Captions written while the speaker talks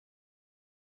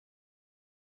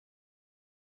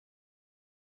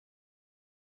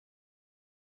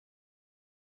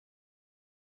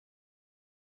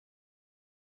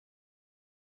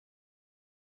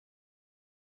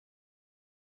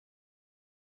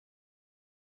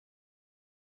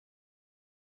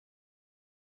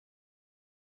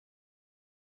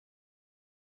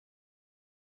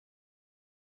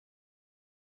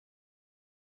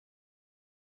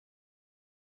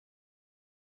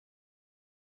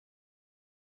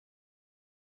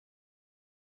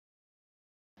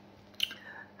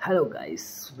Hello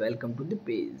guys, welcome to the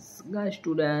page. Guys,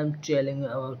 today I am telling you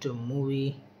about a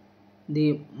movie.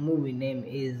 The movie name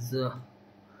is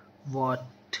What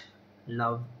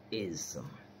Love Is.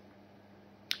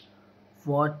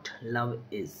 What Love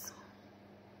Is.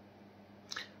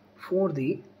 For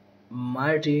the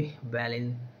Marty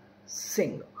Balin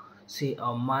singer. See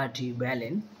a Marty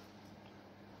Balin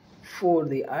for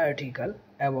the article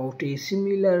about a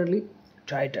similarly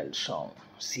titled song.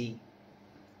 See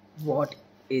What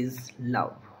is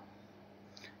Love?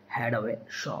 Hadaway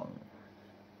song.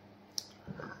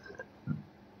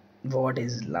 What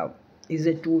is Love is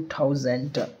a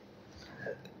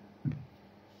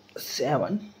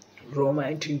 2007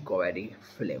 romantic comedy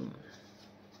film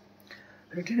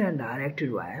written and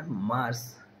directed by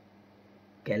Mars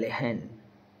Callahan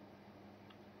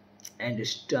and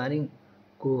starring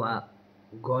Cuba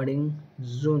Gooding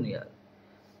Jr.,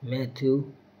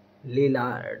 Matthew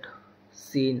Lillard,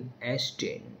 Sean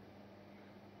Astin,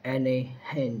 Anne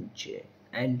Henche,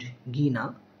 and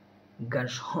Gina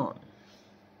Gershon.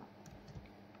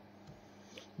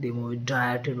 The movie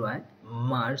directed by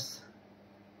Mars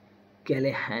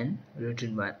Callahan,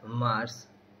 written by Mars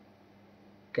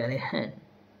Callahan,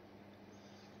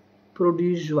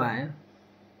 produced by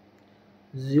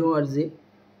George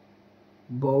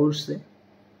Bourse,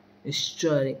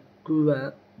 starring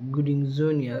Cuba Gooding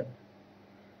Jr.,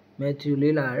 Matthew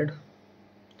Lillard,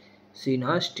 Sean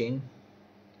Astin,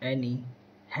 Annie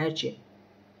Hatchett,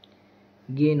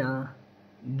 Gina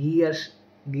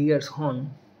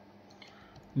Gershon,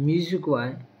 music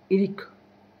by Eric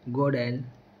Godel,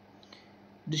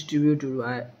 distributed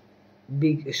by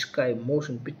Big Sky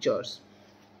Motion Pictures.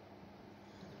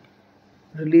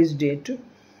 Release date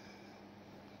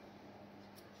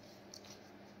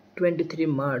 23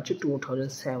 March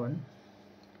 2007.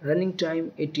 Running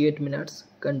time 88 minutes.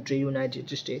 Country United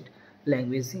States.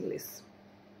 Language English.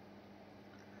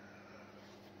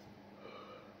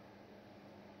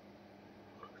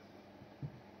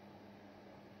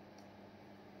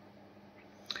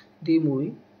 The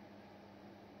movie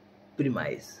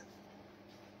premise.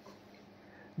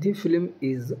 The film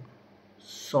is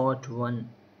shot one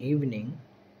evening,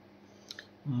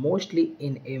 mostly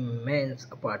in a man's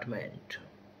apartment.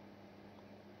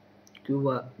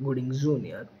 Cuba Gooding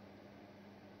Jr.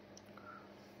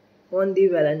 On the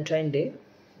Valentine's Day,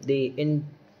 he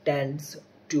intends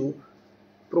to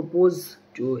propose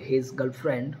to his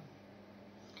girlfriend.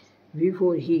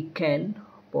 Before he can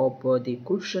pop the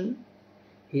question,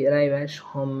 he arrives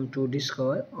home to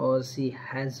discover she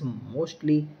has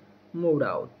mostly moved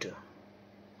out.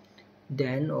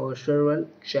 Then several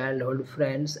childhood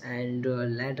friends and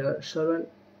later several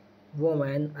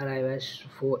women arrive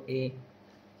for a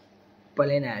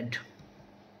promenade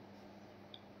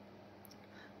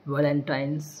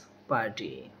Valentine's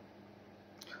party.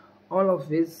 All of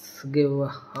which give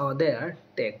their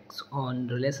takes on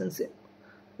relationship,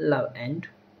 love, and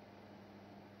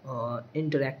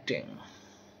interacting.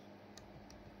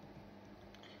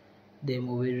 The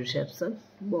movie reception,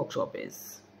 box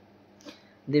office.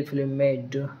 The film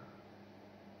made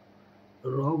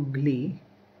roughly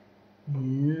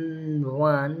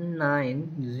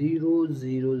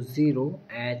 $19,000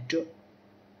 at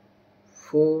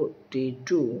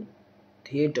 42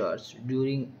 theaters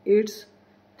during its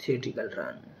theatrical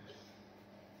run.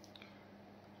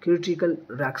 Critical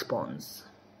response.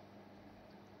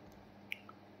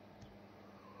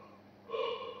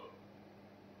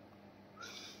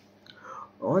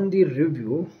 On the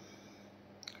review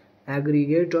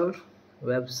aggregator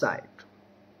website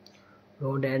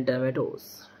Rotten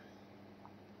Tomatoes,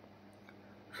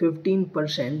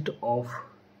 15% of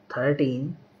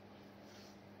 13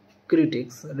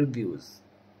 critics reviews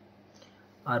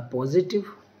are positive,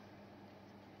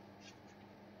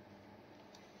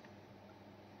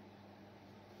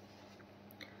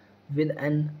 with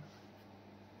an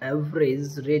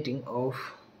average rating of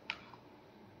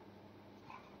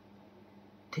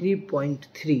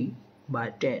 3.3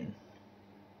 by 10.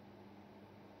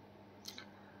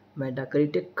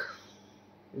 Metacritic,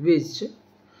 which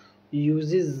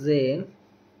uses a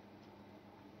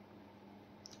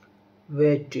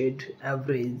weighted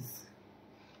average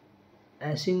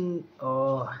assigned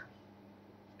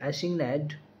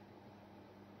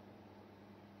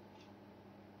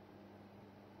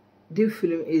the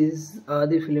film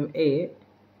a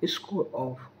score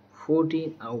of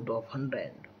 14 out of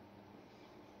 100.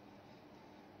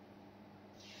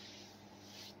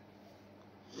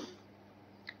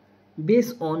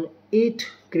 Based on 8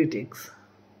 critics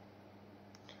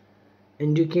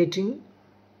indicating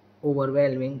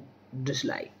overwhelming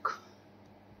dislike.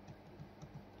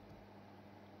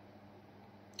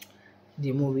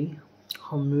 the movie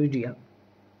home media.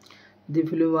 The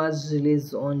film was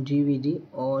released on DVD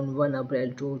on 1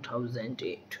 April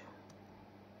 2008.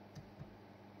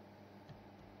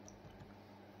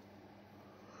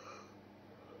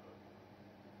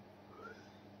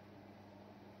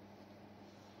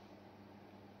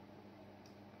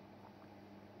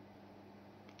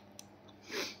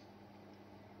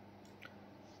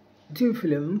 The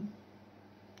film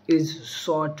is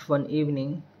shot one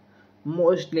evening,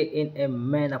 mostly in a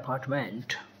main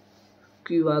apartment.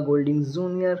 Cuba Golding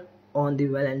Jr. on the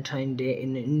Valentine Day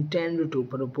intended to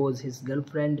propose his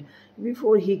girlfriend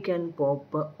before he can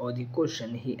pop or the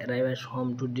question. He arrives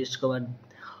home to discover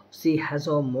she has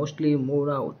mostly moved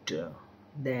out.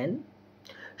 Then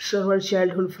several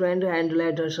childhood friends and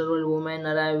later several women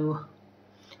arrive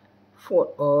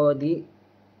for the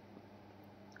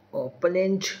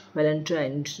opulent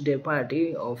Valentine's Day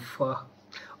party of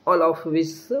all of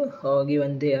which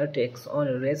given their takes on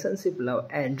relationship, love,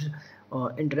 and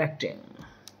interacting.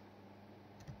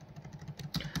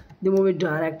 The movie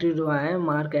directed by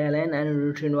Mark Allen and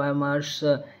written by Marsh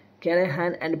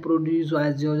Callahan and produced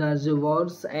by George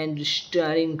Watts and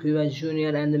starring Cuba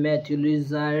Jr. and Matthew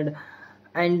Lillard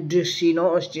and Sheena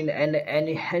Austin and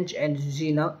Annie Hench and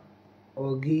Gina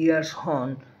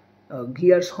Gearshorn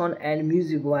and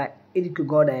music by Eric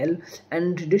Godel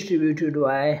and distributed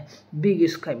by Big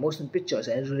Sky Motion Pictures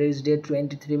and release date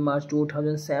 23 March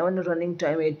 2007, running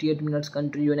time 88 minutes,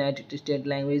 country United States,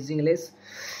 language English.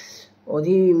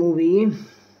 The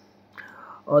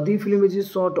film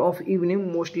is sort of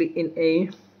evening, mostly in a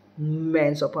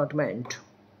man's apartment.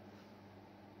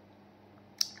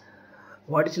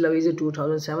 What is Love is a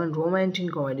 2007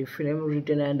 romantic comedy film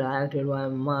written and directed by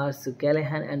Mark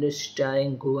Callahan and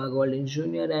starring Cuba Golding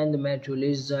Jr. and Matthew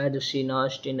Lillard, Sheena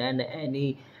Austin and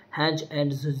Annie Hench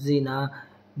and Gina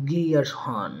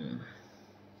Gearshorn.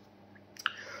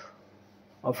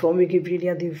 From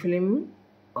Wikipedia, the film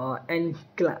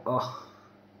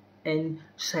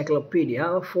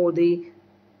encyclopedia for the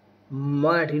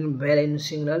Martin Balin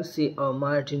singer. See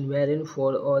Martin Balin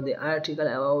for the article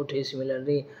about a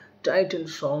similarly titled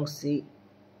song. See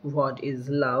What is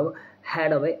Love,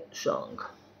 Hadaway song.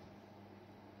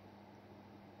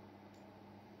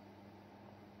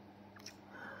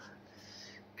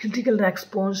 Critical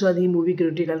response. The movie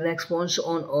critical response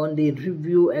on the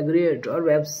review aggregator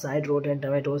website Rotten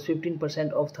Tomatoes.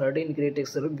 15% of 13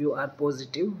 critics review are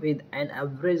positive with an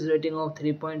average rating of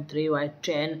 3.3 by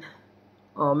 10.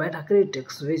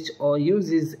 Metacritics, which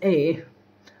uses a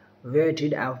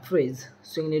weighted average,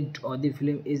 signet the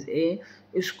film is a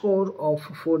score of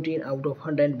 14 out of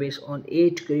 100 based on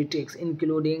 8 critics,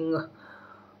 including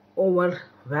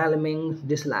overwhelming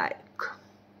dislike.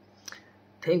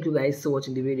 Thank you guys for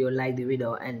watching the video. Like the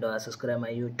video and subscribe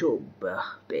my YouTube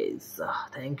page.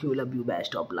 Thank you, love you,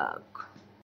 best of luck.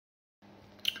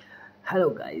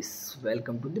 Hello guys,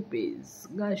 welcome to the page.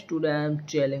 Guys, today I'm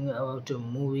telling you about a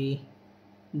movie.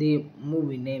 The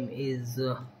movie name is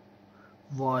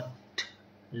What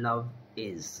Love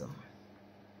Is.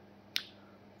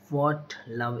 What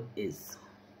Love Is.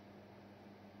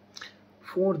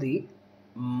 For the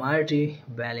Marty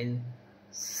Balin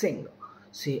singer.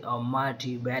 See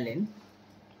Marty Balin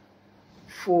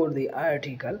for the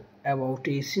article about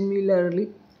a similarly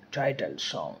titled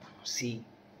song. See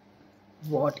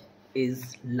What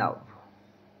is Love,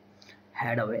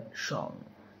 Hadaway song.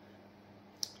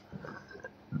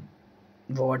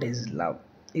 What is Love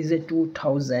is a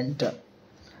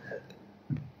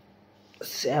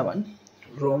 2007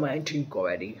 romantic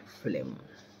comedy film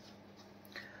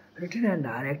written and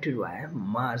directed by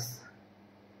Mark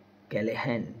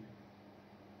Callahan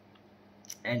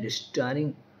and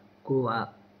starring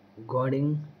Cuba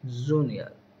Gooding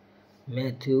Jr.,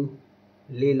 Matthew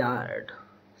Lillard,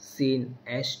 Sean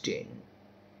Astin,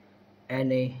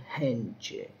 Annie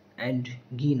Hench, and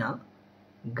Gina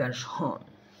Gershon.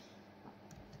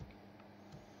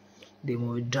 The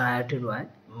movie directed by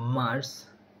Mark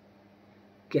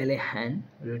Callahan,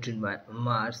 written by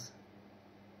Mark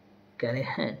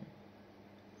Callahan,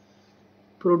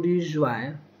 produced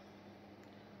by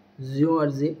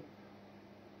George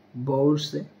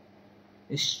Watts,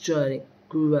 starring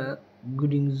Cuba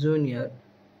Gooding Jr.,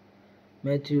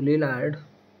 Matthew Lillard,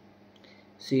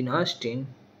 Sean Astin,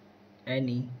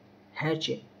 Annie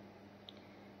Hench,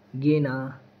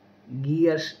 Gina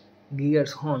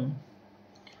Gershon,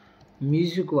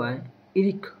 music by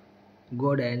Eric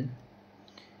Godel,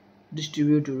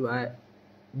 distributed by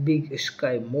Big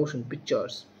Sky Motion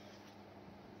Pictures.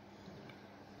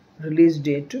 Release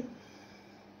date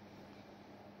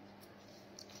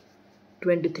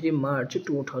 23 March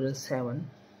 2007,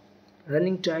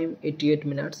 Running time 88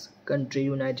 minutes. Country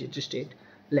United States.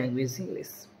 Language English.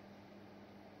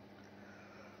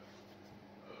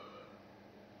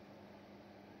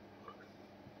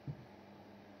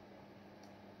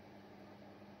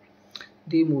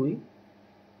 The movie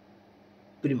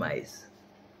premise.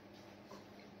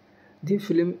 The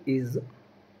film is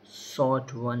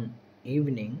shot one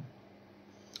evening,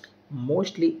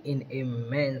 mostly in a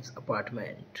man's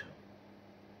apartment.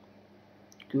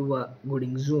 Cuba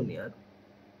Gooding Jr.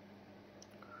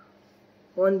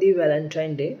 On the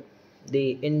Valentine Day,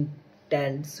 he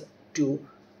intends to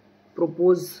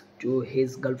propose to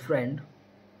his girlfriend.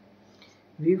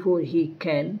 Before he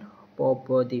can pop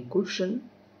the question,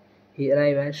 he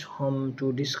arrives at home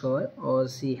to discover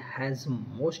she has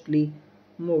mostly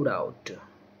moved out.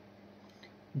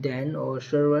 Then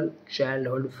several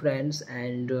childhood friends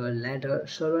and later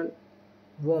several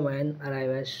women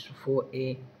arrive for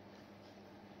a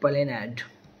planned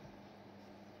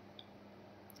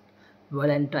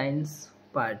Valentine's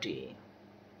party.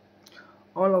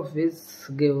 All of which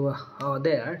give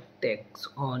their takes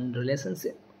on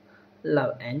relationship,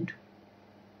 love, and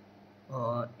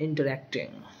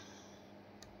interacting.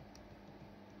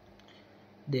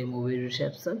 The movie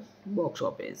reception, box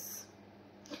office.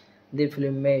 The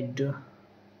film made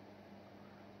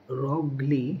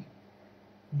roughly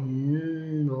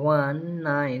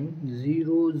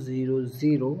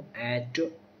 19,000 at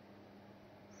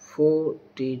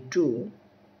 42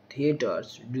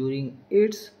 theaters during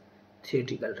its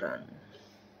theatrical run.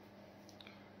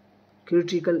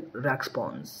 Critical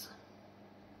response.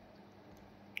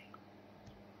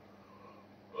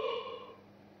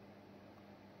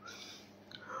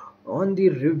 On the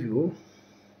review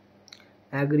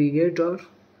aggregator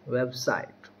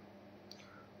website,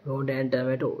 Rotten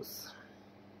Tomatoes,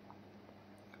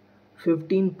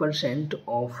 15%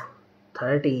 of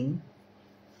 13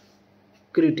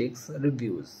 critics'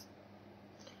 reviews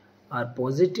are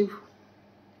positive,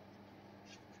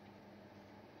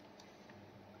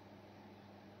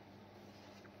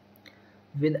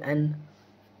 with an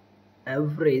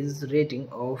average rating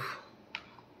of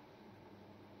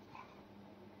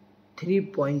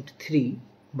 3.3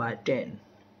 by 10.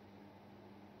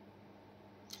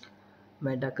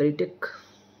 Metacritic,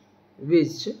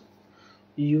 which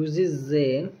uses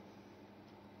a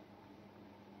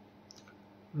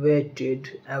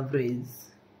weighted average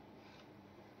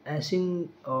assigned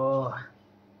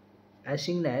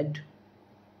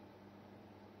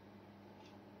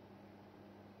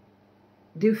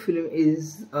the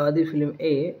film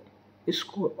a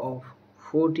score of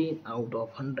 14 out of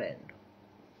 100.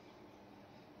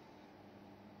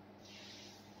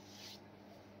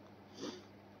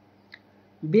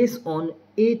 Based on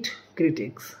 8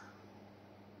 critics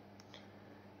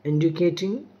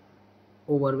indicating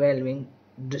overwhelming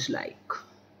dislike.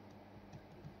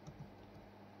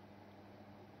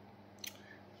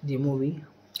 The movie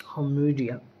home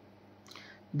media.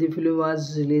 The film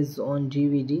was released on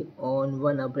DVD on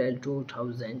 1 April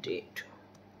 2008.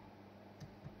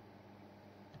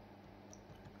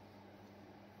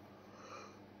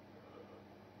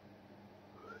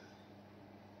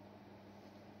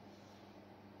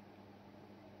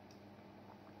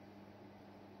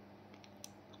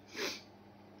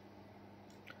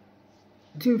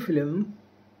 The film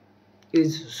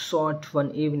is shot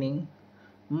one evening,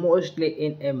 mostly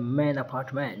in a main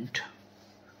apartment.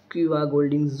 Cuba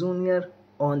Gooding Jr.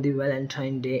 on the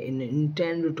Valentine Day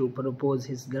intends to propose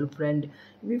his girlfriend.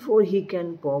 Before he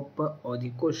can pop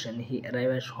the question, he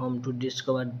arrives home to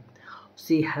discover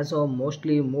she has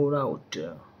mostly moved out.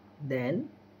 Then,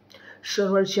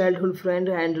 several childhood friends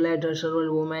and later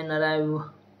several women arrive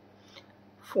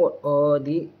for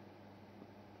the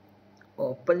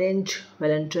planned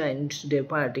Valentine's Day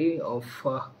party, of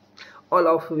all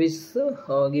of which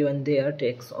given their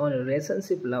takes on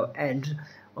relationship, love, and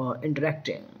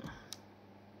interacting.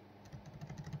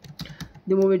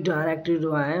 The movie directed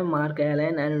by Mark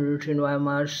Allen and written by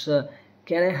Marsh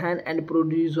Callahan and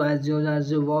produced by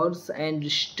George Watts and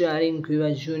starring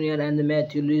Cuba Jr. and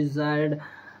Matthew Lillard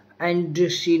and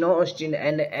Sean Austin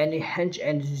and Annie Hench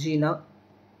and Gina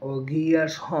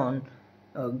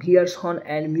Gearshon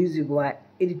and music by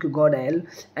Eric Godel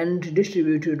and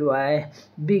distributed by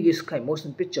Big Sky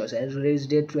Motion Pictures and release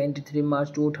date 23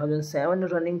 March 2007,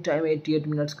 running time 88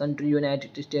 minutes, country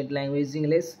United States, language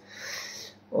English.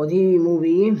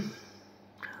 The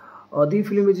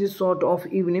film is sort of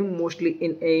evening, mostly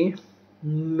in a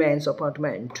man's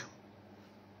apartment.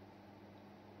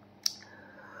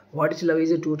 What is Love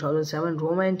is a 2007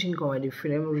 romantic comedy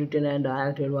film written and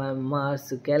directed by Mark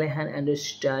Callahan and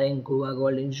starring Cuba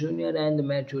Gooding Jr. and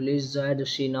Matthew Lillard,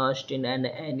 Sean Austin and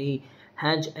Annie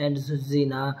Hanch and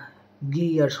Zina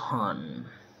Giershon.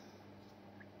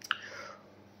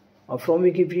 From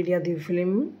Wikipedia, the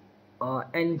film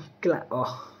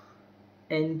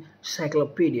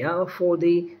encyclopedia for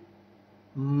the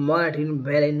Martin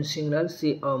Balin singer.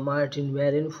 See Martin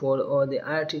Balin for the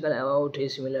article about a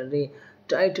similarly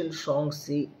titled song.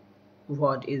 See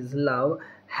What is Love?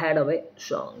 Hadaway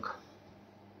song.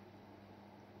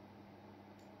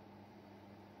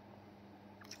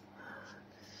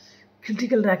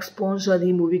 Critical response.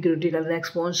 The movie critical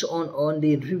response on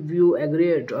the review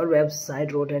aggregator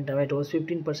website Rotten Tomatoes.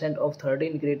 15% of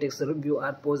 13 critics review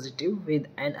are positive, with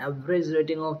an average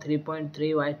rating of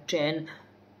 3.3 by 10.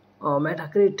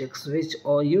 Metacritic, which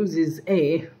uses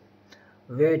a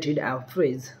weighted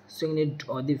average, signet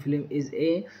the film is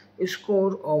a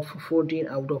score of 14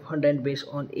 out of 100 based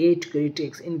on 8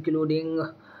 critics, including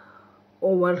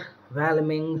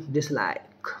overwhelming dislike.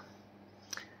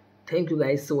 Thank you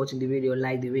guys for watching the video.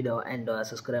 Like the video and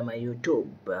subscribe my YouTube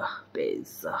page.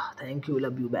 Thank you.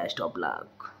 Love you. Best of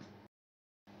luck.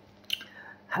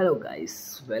 Hello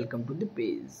guys, welcome to the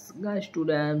page. Guys,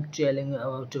 today I am telling you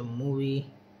about a movie.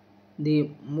 The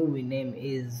movie name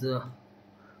is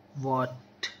What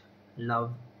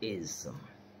Love Is.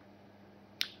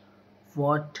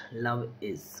 What Love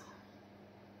Is.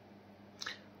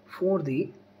 For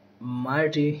the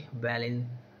Marty Balin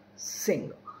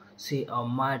singer. See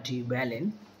Marty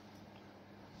Balin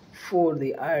for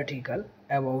the article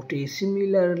about a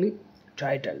similarly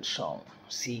titled song.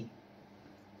 See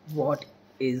What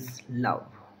is Love?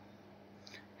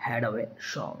 Hadaway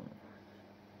song.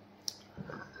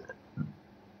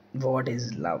 What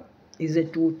is Love is a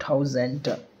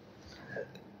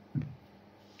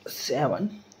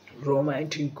 2007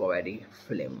 romantic comedy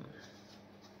film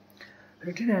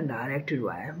written and directed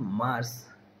by Mars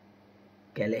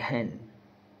Callahan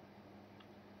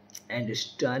and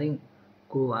starring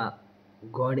Cuba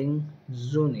Gooding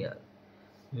Jr.,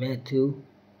 Matthew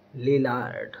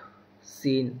Lillard,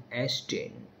 Sean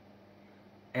Astin,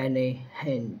 Anne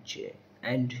Henche,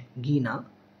 and Gina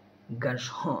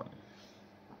Gershon.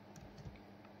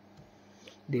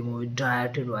 The movie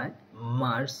directed by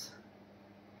Mars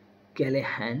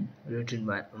Callahan, written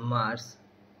by Mars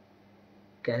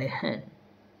Callahan,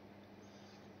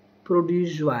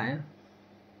 produced by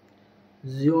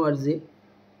George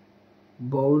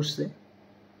Bourse,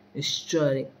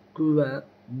 starring Cuba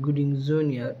Gooding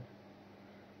Jr.,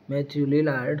 Matthew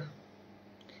Lillard,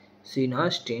 Sean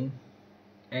Astin,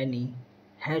 Annie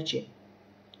Hatchett,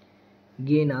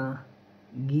 Gina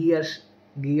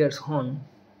Gershon.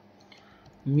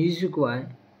 Music by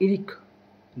Eric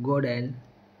Godel,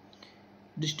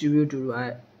 distributed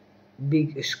by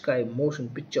Big Sky Motion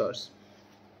Pictures.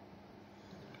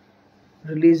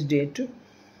 Release date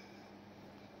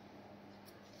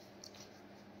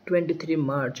 23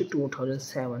 March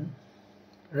 2007.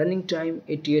 Running time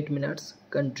 88 minutes.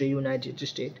 Country United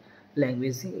States.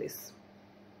 Language English.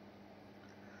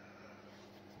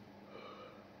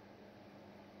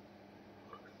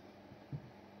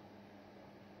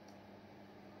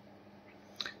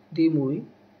 The movie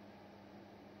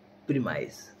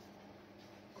premise.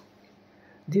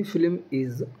 The film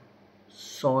is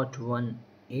shot one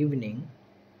evening,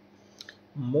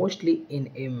 mostly in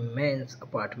a man's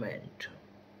apartment.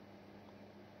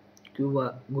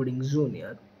 Cuba Gooding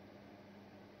Jr.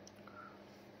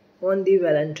 On the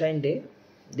Valentine's Day,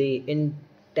 he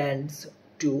intends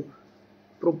to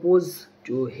propose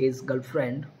to his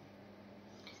girlfriend.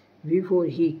 Before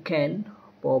he can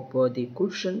pop the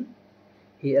question,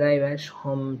 he arrives at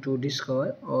home to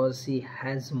discover she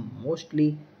has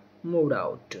mostly moved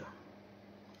out.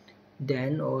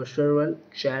 Then several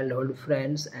childhood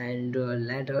friends and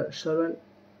later several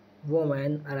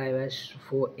women arrive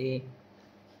for a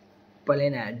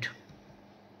promenade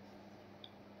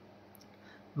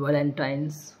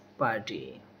Valentine's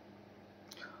party.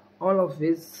 All of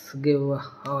which give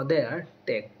their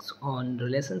takes on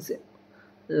relationship,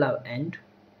 love, and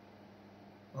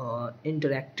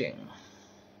interacting.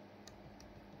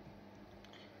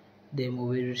 The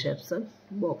movie reception,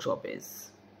 box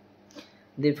office.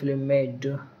 The film made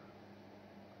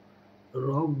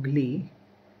roughly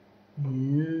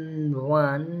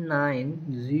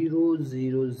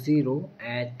 $19,000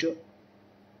 at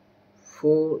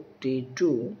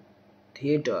 42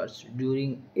 theaters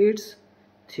during its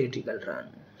theatrical run.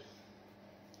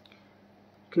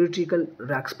 Critical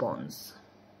response.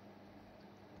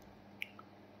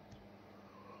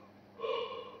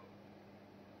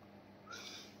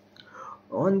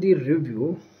 On the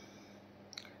review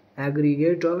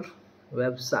aggregator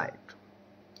website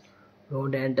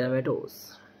Rotten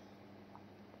Tomatoes,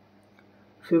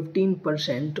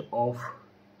 15% of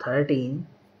 13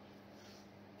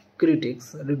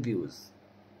 critics reviews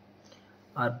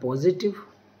are positive,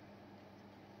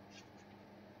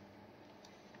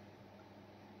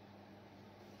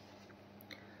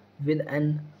 with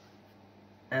an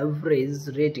average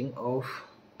rating of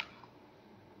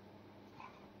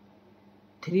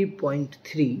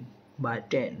 3.3 by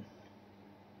 10.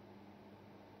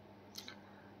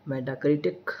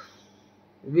 Metacritic,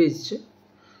 which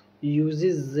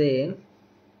uses a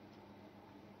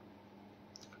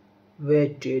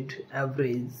weighted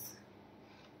average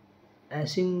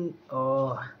assigned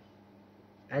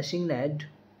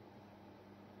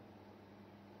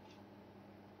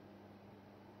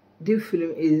the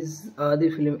film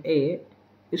a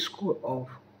score of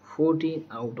 14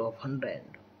 out of 100.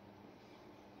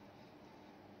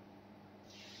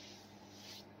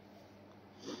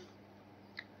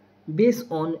 Based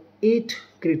on 8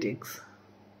 critics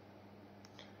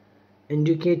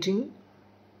indicating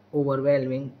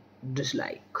overwhelming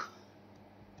dislike.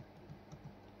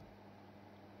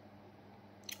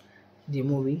 The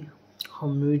movie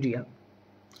home media.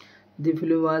 The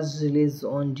film was released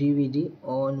on DVD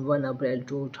on 1 April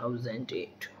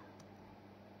 2008.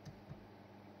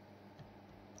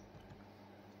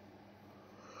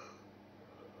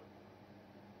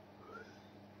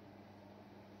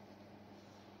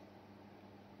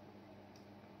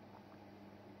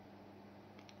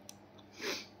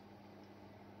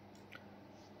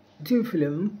 The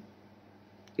film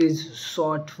is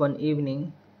shot one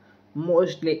evening,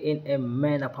 mostly in a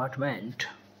main apartment.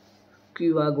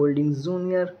 Cuba Golding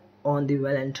Jr. on the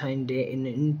Valentine's Day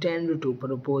intended to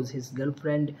propose his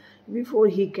girlfriend. Before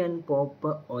he can pop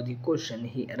the question,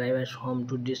 he arrives home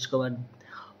to discover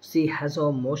she has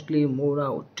mostly moved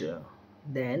out.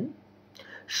 Then,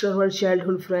 several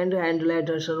childhood friends and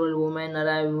later several women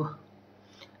arrive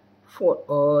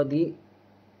for the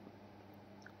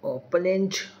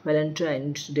opulent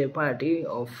Valentine's Day party,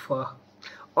 of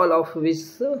all of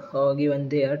which given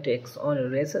their takes on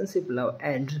relationship, love,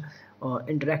 and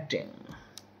interacting.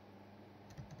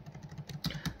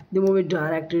 The movie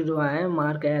directed by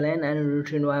Mark Allen and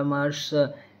written by Marsh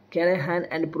Callahan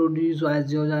and produced by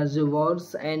George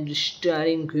Watts and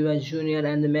starring Cuba Jr.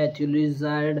 and Matthew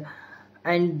Lillard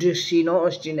and Sheena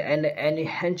Austin and Annie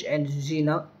Hench and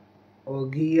Gina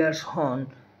Gearshorn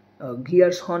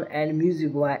and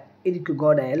music by Eric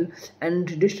Godel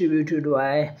and distributed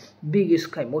by Big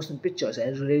Sky Motion Pictures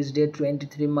and release date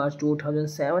 23 March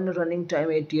 2007, running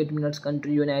time 88 minutes,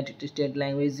 country United States,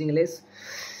 language English.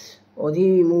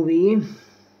 The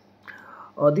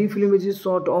film is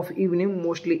sort of evening,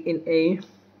 mostly in a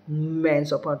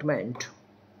man's apartment.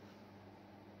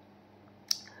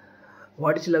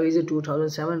 What is Love is a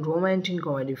 2007 romantic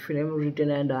comedy film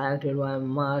written and directed by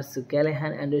Mark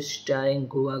Callahan and starring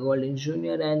Cuba Golding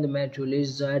Jr. and Matthew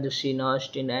Lillard, Sheena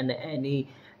Austin and Annie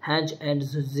Hench and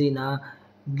Gina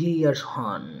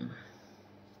Gearshorn.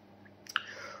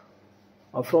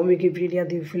 From Wikipedia,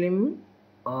 the film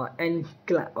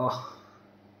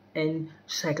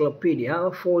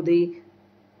encyclopedia for the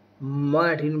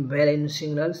Martin Balin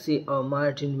singer. See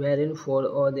Martin Balin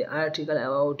for the article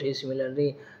about a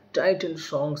similarly titled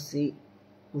song. See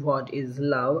What is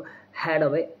Love,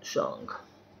 Hadaway song.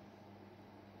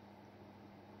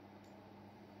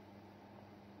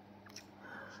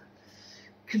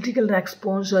 Critical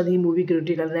response. The movie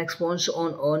critical response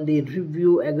on the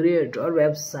review aggregator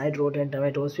website Rotten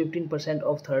Tomatoes. 15%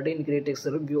 of 13 critics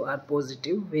review are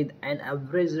positive, with an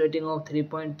average rating of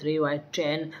 3.3 by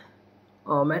 10.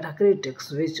 Metacritic,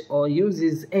 which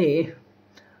uses a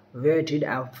weighted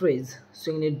average,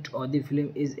 saying the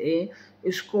film is a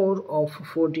score of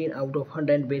 14 out of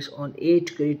 100 based on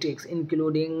 8 critics,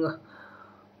 including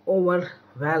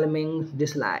overwhelming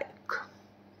dislike.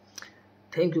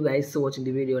 Thank you guys for watching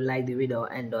the video. Like the video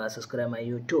and subscribe my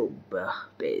YouTube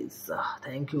page.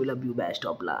 Thank you, love you, best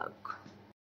of luck.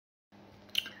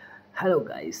 Hello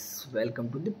guys, welcome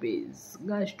to the page.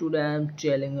 Guys, today I am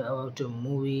telling about a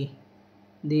movie.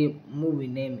 The movie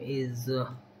name is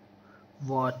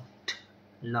What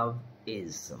Love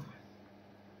Is.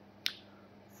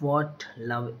 What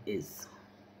Love Is.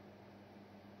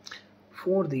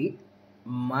 For the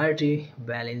Marty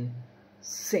Balin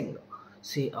singer.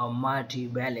 See Marty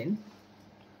Balin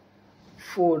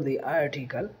for the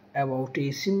article about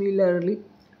a similarly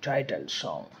titled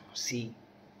song. See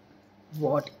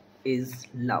What is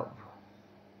Love,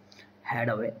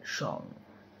 Hadaway song.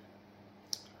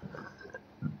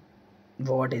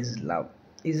 What is Love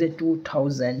is a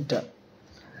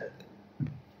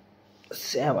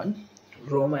 2007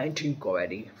 romantic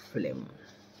comedy film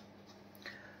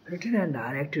written and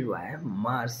directed by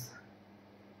Mark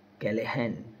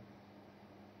Callahan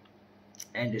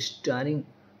and starring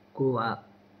Cuba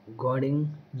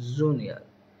Gooding Jr.,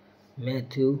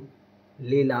 Matthew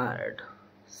Lillard,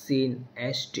 Sean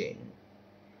Astin,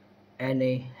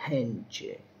 Anne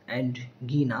Hench, and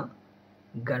Gina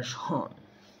Gershon.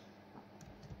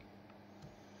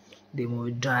 The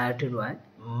movie directed by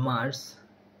Mars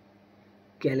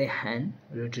Callahan,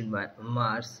 written by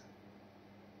Mars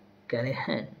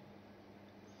Callahan,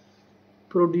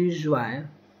 produced by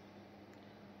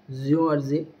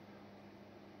George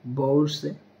Bourse,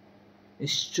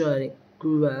 starring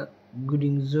Cuba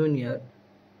Gooding Jr.,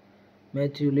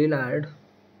 Matthew Lillard,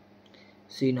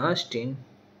 Sean Astin,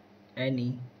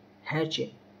 Annie Hatch,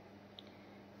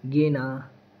 Gina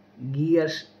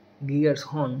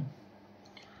Gershon,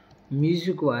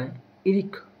 music by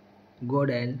Eric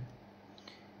Godel,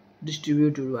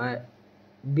 distributed by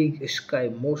Big Sky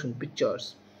Motion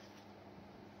Pictures.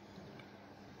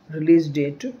 Release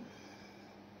date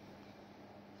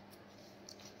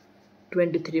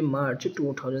 23 March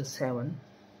 2007.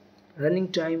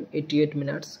 Running time 88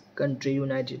 minutes. Country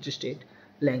United States.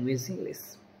 Language English.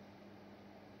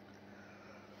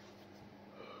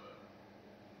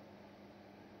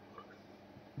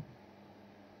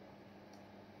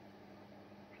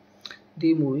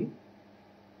 The movie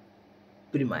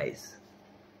premise.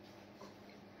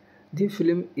 The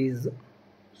film is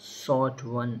shot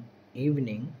one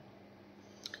evening,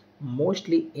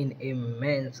 mostly in a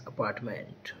man's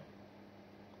apartment.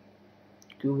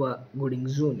 Cuba Gooding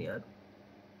Jr.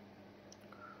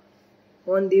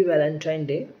 On the Valentine's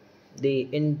Day, he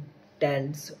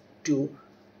intends to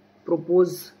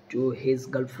propose to his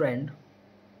girlfriend.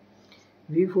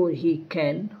 Before he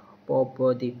can pop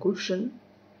the question,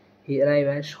 he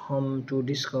arrives home to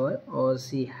discover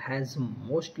she has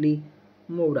mostly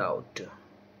moved out.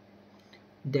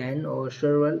 Then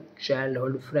several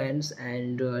childhood friends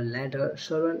and later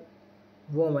several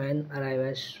women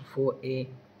arrive for a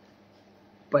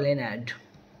planned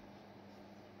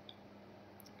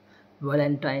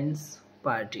Valentine's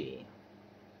party.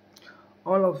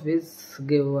 All of which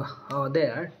give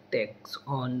their takes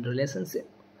on relationship,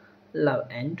 love,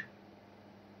 and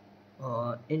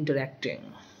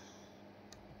interacting.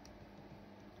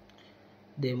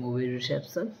 The movie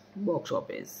reception, box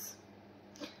office.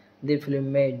 The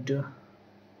film made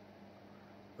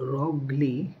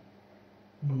roughly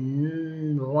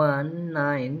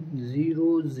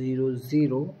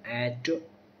 $19,000 at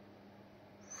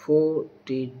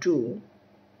 42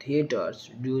 theaters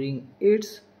during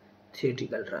its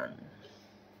theatrical run.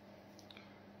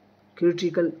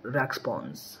 Critical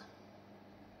response.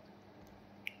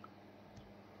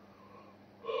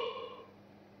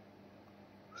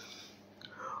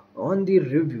 On the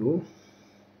review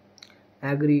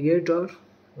aggregator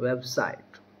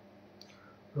website,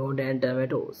 Rotten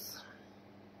Tomatoes,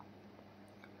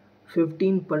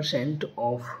 15%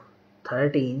 of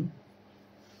 13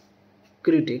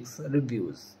 critics'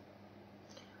 reviews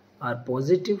are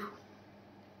positive,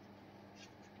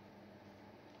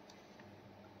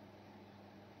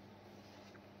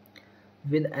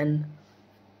 with an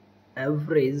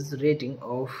average rating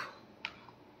of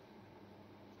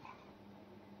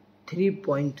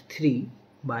 3.3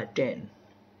 by 10.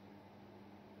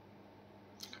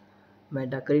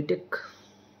 Metacritic,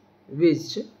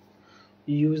 which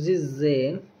uses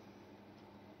a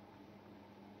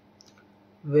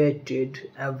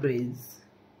weighted average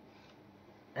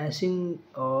assigned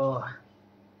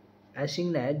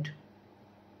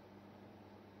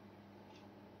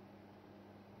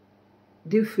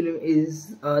the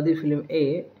film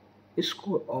a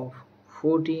score of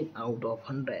 14 out of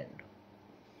 100.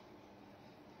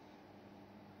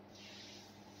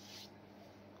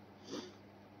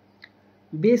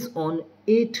 Based on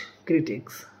 8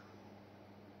 critics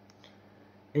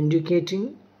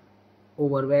indicating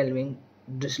overwhelming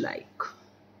dislike.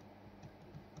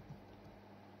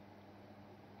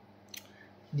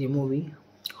 The movie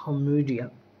home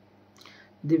media.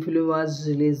 The film was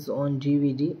released on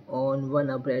DVD on 1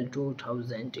 April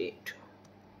 2008.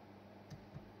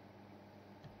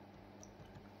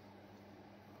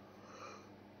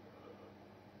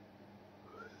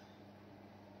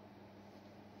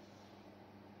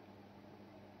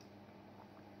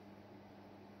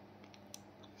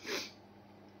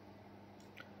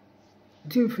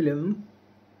 The film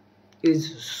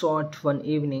is shot one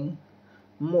evening,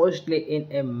 mostly in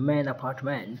a main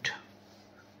apartment.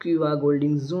 Cuba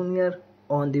Gooding Jr.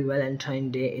 on the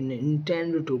Valentine's Day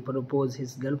intends to propose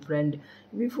his girlfriend.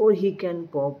 Before he can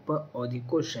pop the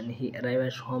question, he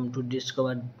arrives home to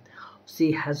discover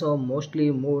she has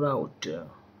mostly moved out.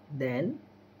 Then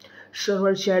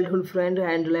Several childhood friends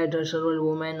and later several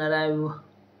women arrive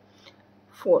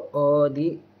for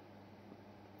the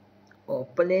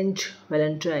opulent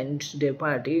Valentine's Day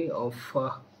party of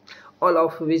all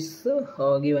of which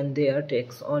given their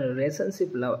takes on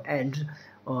relationship, love, and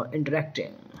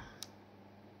interacting.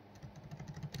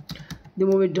 The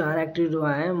movie directed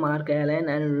by Mark Allen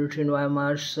and written by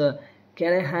Marsh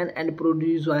Callahan and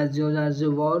produced by George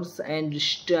Watts and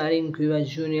starring Cuba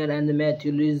Jr. and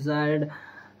Matthew Lillard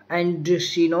and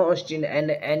Sheena Austin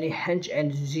and Annie Hench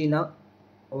and Gina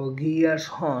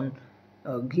Gearshorn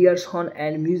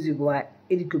and music by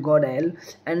Eric Godel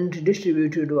and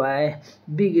distributed by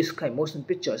Big Sky Motion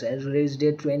Pictures and release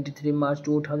date 23 March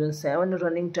 2007,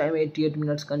 running time 88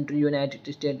 minutes, country United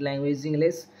States, language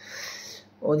English.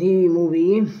 The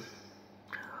movie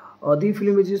the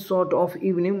film is sort of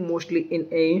evening, mostly in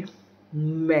a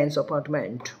man's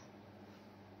apartment.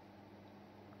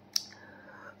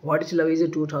 What is Love is a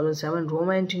 2007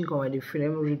 romantic comedy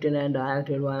film written and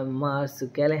directed by Mark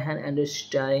Callahan and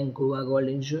starring Cuba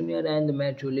Gooding Jr. and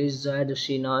Matthew Lillard,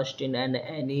 Sheena Austin and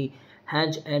Annie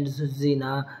Hench and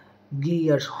Gina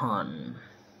Gearshorn.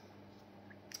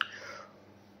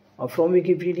 From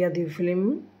Wikipedia, the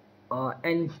film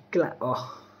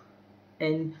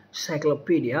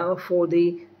encyclopedia for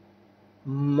the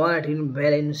Martin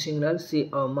Balin singer. See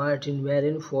Martin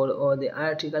Balin for the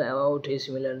article about a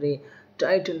similarly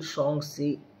titled song.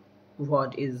 See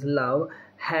What is Love,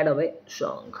 Hadaway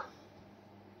song.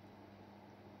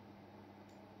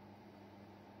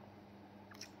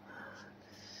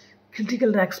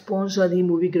 Critical response. The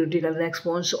movie critical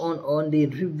response on the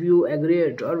review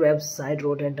aggregator website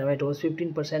Rotten Tomatoes.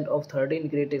 15% of 13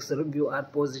 critics review are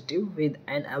positive with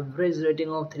an average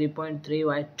rating of 3.3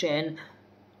 by 10.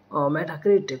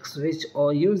 Metacritic, which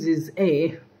uses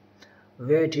a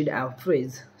weighted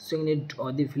average, signet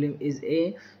the film is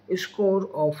a score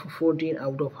of 14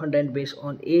 out of 100 based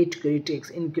on 8 critics,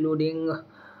 including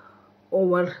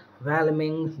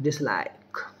overwhelming dislike.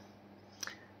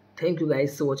 Thank you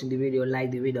guys for watching the video.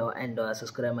 Like the video and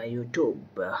subscribe my YouTube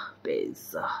page.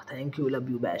 Thank you, love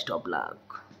you, best of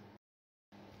luck.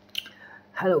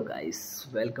 Hello guys,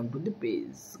 welcome to the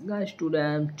page. Guys, today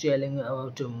I am telling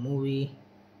about a movie.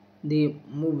 The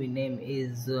movie name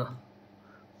is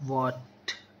What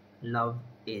Love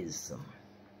Is.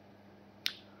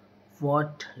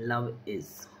 What Love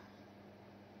Is.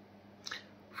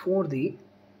 For the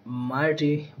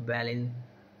Marty Balin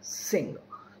singer.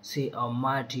 See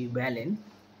Marty Balin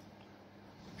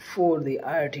for the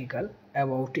article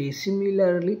about a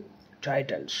similarly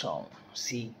titled song.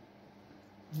 See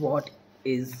What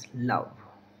is Love,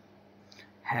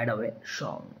 Hadaway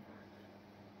song.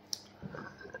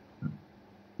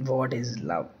 What is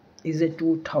Love is a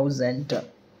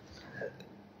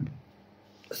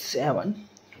 2007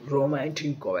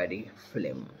 romantic comedy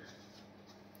film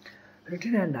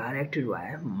written and directed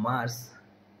by Mark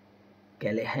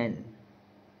Callahan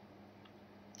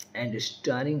and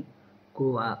starring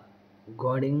Cuba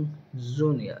Gooding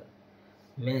Jr.,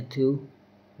 Matthew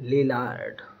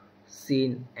Lillard,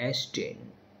 Sean Astin,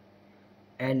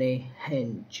 Annie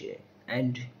Hench,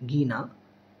 and Gina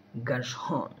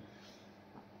Gershon.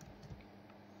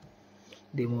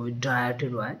 The movie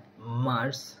directed by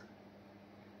Mark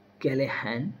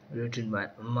Callahan, written by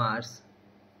Mark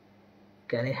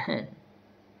Callahan,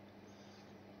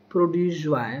 produced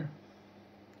by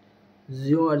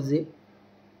George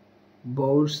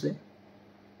Watts,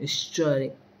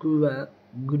 starring Cuba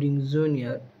Gooding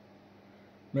Jr.,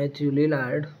 Matthew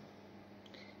Lillard,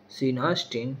 Sean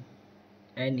Astin,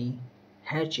 Annie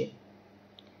Hench,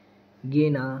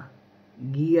 Gina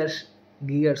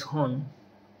Gershon,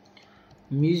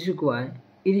 music by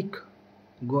Eric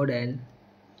Godel,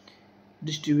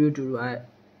 distributed by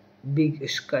Big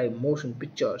Sky Motion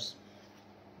Pictures.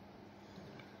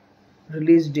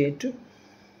 Release date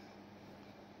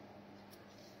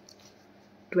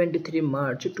 23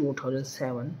 March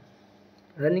 2007.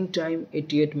 Running time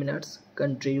 88 minutes.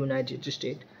 Country United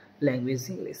States. Language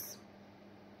English.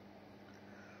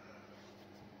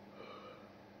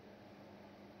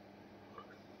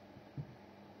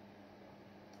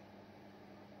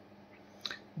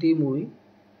 The movie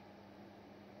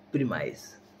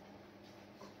premise.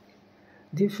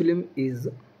 The film is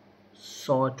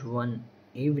shot one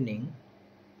evening,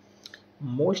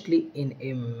 mostly in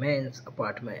a man's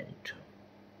apartment.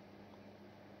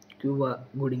 Cuba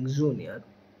Gooding Jr.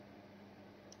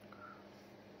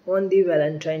 On the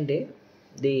Valentine's Day,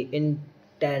 he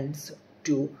intends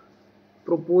to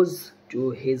propose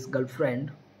to his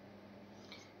girlfriend.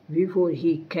 Before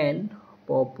he can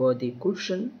pop the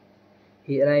question,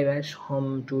 he arrives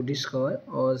home to discover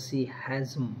she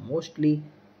has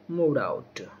moved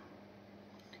out.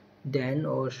 Then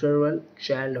several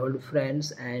childhood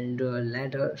friends and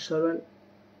later several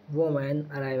women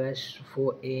arrived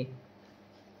for a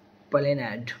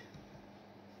planned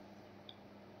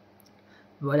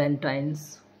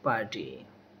Valentine's party.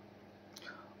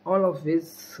 All of which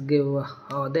give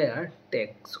their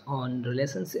takes on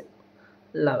relationship,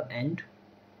 love, and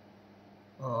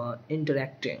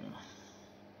interacting.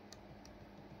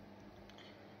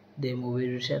 The movie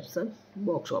reception,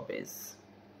 box office.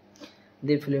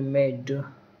 The film made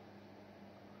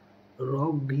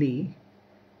roughly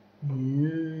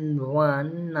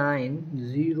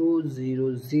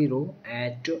 19000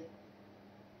 at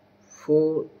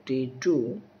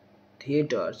 42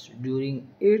 theaters during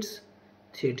its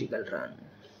theatrical run.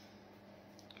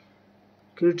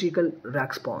 Critical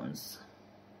response.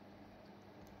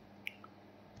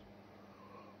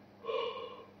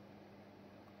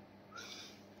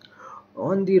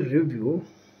 On the review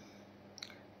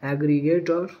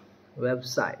aggregator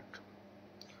website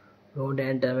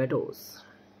Rotten Tomatoes,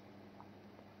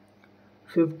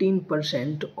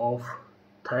 15% of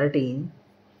 13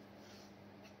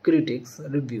 critics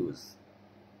reviews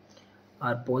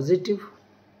are positive,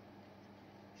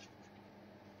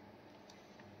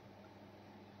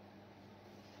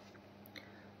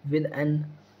 with an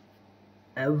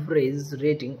average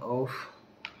rating of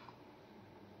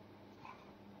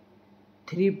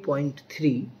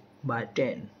 3.3 by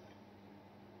 10.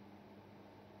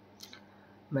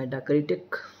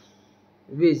 Metacritic,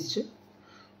 which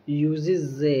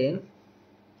uses a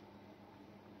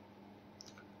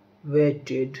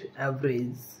weighted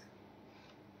average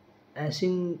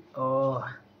assigned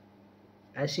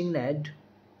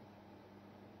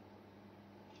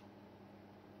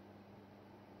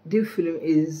the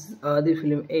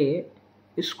film a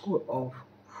score of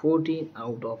 14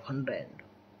 out of 100.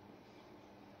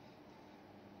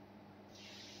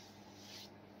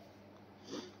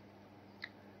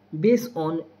 Based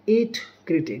on 8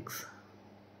 critics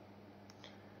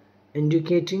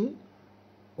indicating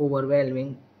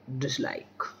overwhelming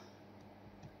dislike.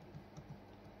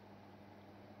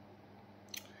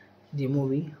 The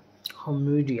movie home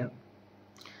media.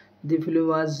 The film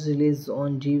was released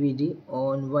on DVD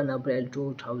on 1 April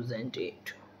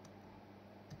 2008.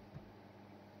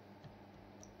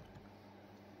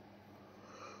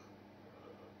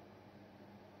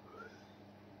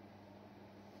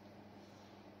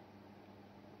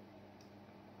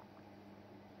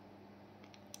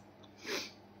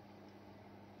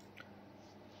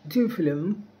 The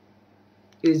film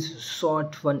is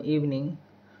shot one evening,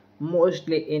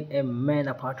 mostly in a main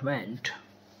apartment.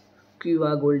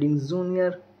 Cuba Golding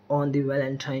Jr. on the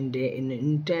Valentine's Day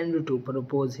intended to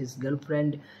propose his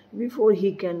girlfriend. Before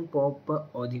he can pop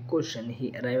the question,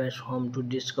 he arrives home to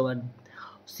discover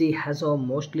she has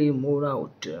mostly moved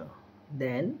out.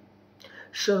 Then,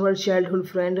 several childhood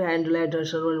friends and later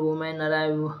several women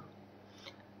arrive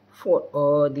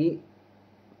for the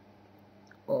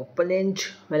planned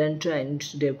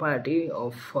Valentine's Day party,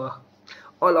 of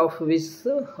all of which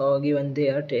given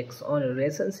their takes on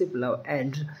relationship, love,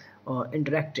 and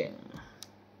interacting.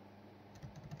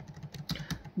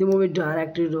 The movie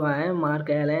directed by Mark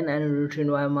Allen and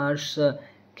written by Marsh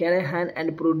Callahan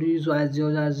and produced by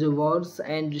George Watts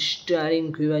and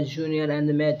starring Cuba Jr.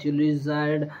 and Matthew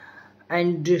Lillard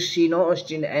and Sean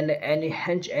Austin and Annie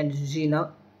Hench and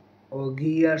Gina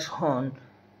Gearshon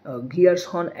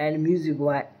and music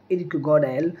by Eric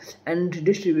Godel and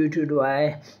distributed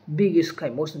by Big Sky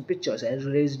Motion Pictures and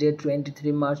release date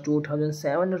 23 March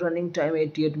 2007, running time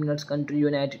 88 minutes, country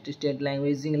United States,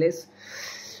 language English.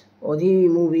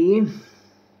 The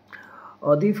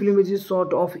film is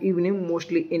sort of evening,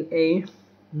 mostly in a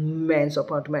man's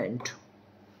apartment.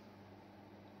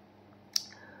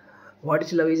 What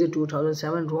is Love is a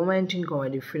 2007 romantic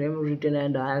comedy film written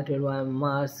and directed by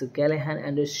Mark Callahan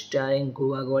and starring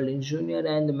Cuba Golding Jr.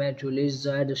 and Matthew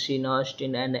Lillard, Sean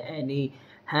Austin and Annie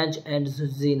Hench and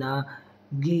Gina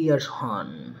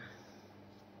Gearshon.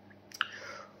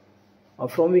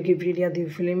 From Wikipedia, the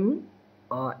film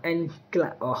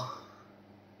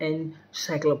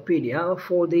encyclopedia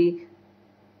for the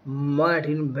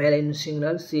Martin Balin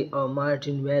singer. See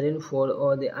Martin Balin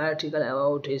for the article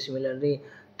about a similarly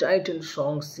titled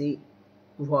song. See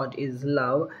What is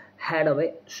Love,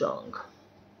 Hadaway song.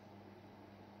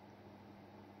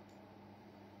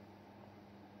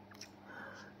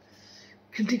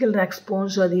 Critical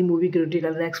response. The movie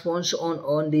critical response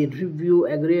on the review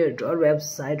aggregator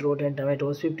website Rotten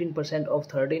Tomatoes, 15% of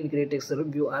 13 critics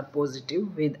review are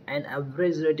positive, with an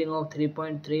average rating of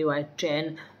 3.3 by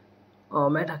 10.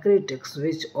 Metacritic,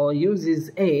 which uses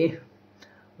a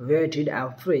weighted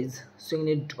average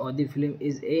signet of the film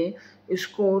is a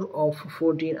score of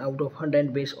 14 out of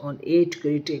 100 based on 8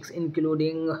 critics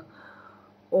including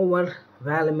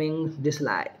overwhelming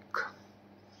dislike.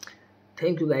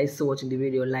 Thank you guys for watching the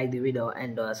video. Like the video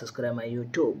and subscribe my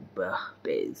YouTube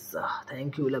page.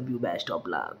 Thank you, love you, best of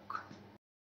luck.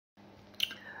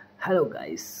 Hello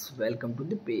guys, welcome to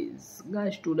the page.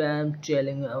 Guys, today I am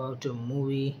telling you about a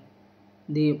movie.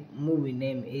 The movie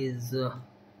name is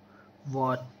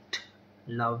What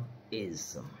Love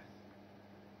Is.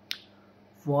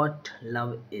 What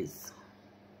Love Is.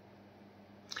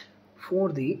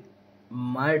 For the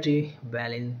Marty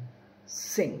Balin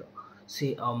singer.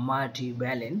 See a Marty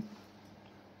Balin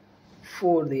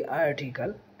for the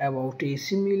article about a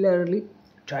similarly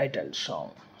titled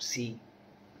song. See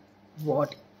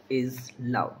What is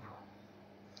Love?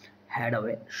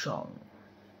 Hadaway song.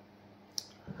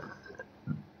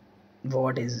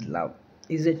 What is Love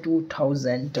is a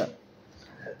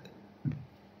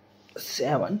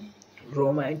 2007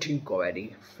 romantic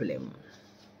comedy film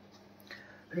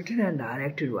written and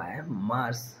directed by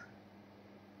Mars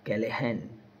Callahan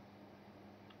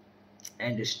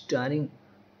and starring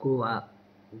Cuba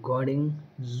Gooding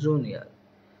Jr.,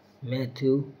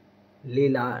 Matthew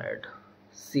Lillard,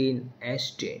 Sean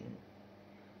Astin,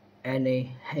 Anne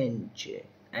Henche,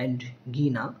 and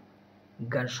Gina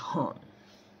Gershon.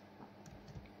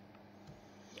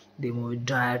 The movie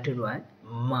directed by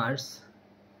Mars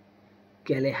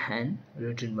Callahan,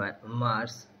 written by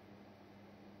Mars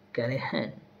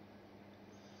Callahan,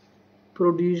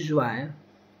 produced by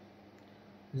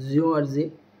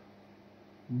George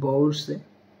Bourse,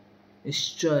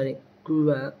 starring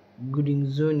Cuba Gooding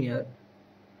Jr.,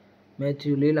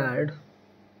 Matthew Lillard,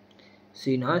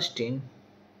 Sean Astin,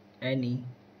 Annie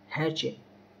Hatchett,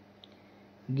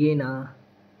 Gina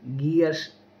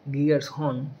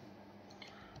Gershon,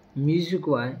 music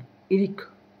by Eric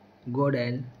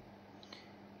Godel,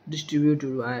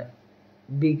 distributed by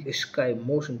Big Sky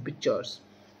Motion Pictures.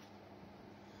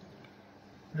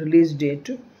 Release date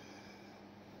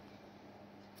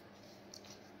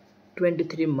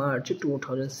 23 March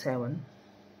 2007.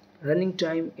 Running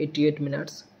time 88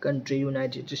 minutes. Country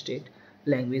United States.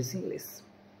 Language English.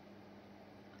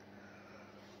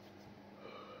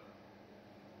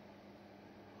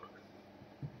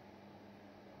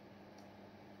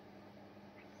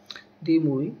 The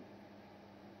movie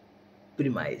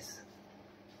premise.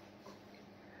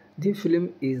 The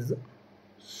film is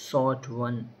shot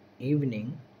one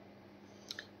evening,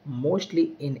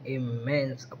 mostly in a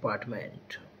man's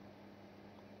apartment.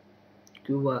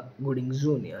 Cuba Gooding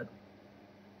Jr.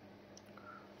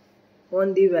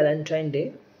 On the Valentine's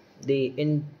Day, he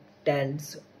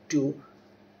intends to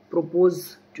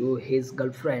propose to his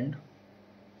girlfriend.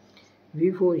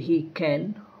 Before he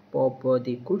can pop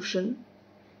the question,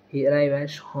 he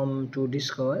arrives home to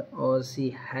discover she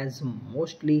has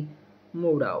mostly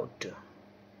moved out.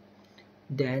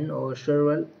 Then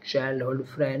several childhood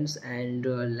friends and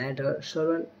later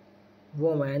several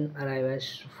women arrive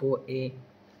for a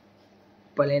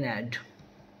promenade.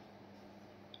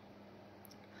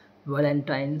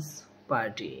 Valentine's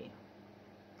party.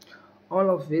 All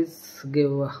of which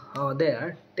give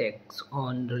their takes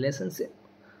on relationship,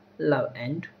 love,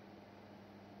 and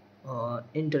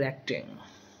interacting.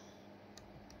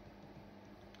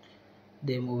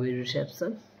 The movie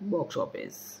reception, box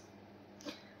office.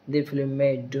 The film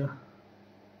made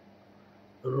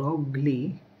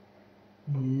roughly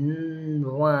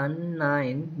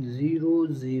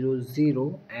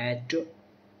 $19,000 at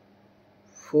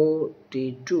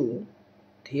 42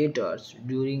 theaters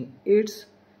during its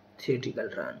theatrical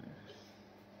run.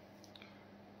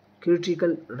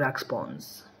 Critical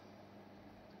response.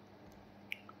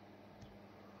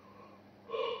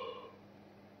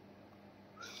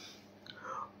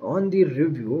 On the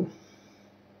review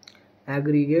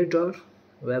aggregator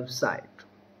website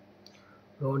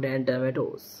Rotten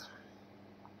Tomatoes,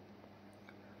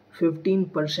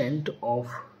 15% of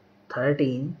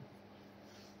 13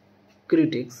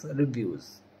 critics'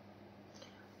 reviews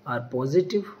are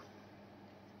positive,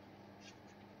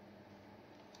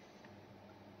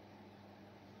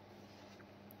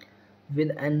 with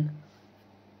an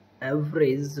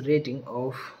average rating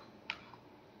of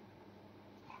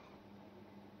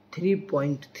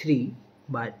 3.3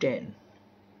 by 10.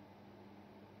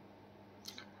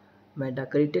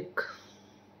 Metacritic,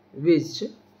 which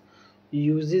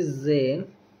uses a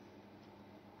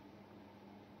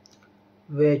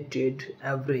weighted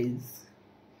average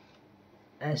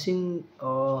assigned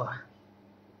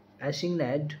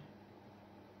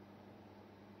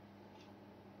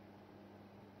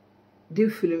the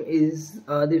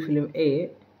film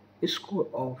A score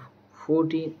of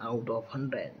 14 out of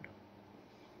 100.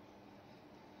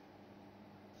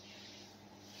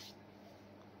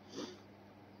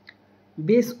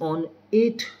 Based on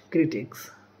 8 critics,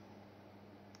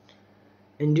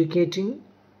 indicating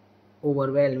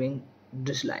overwhelming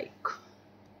dislike.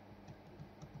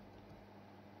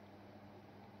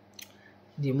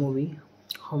 The movie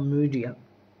Home Media.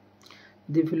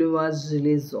 The film was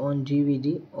released on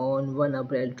DVD on 1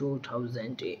 April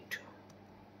 2008.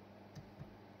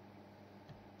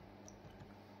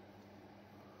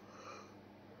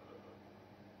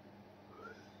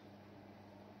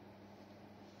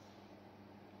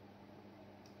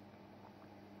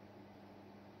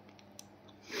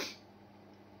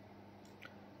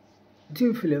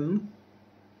 The film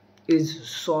is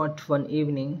shot one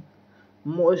evening,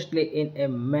 mostly in a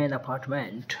main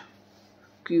apartment.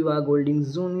 Cuba Golding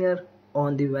Jr.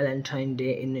 on the Valentine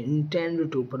Day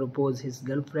intended to propose his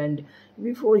girlfriend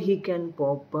before he can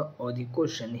pop or the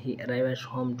question. He arrives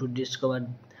home to discover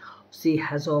she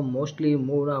has mostly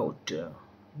moved out.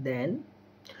 Then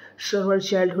several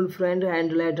childhood friends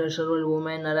and later several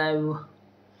women arrive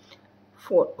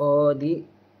for the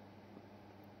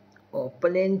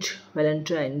opulent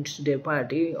Valentine's Day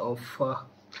party of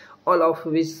all of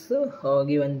which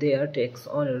given their takes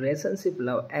on relationship,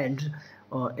 love, and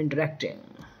interacting.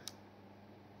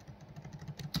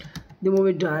 The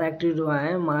movie directed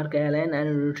by Mark Allen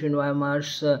and written by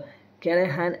Marsh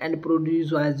Callahan and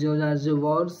produced by George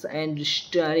Watts and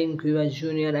starring Cuba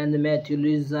Jr. and Matthew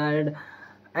Lillard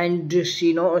and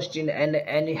Sheena Austin and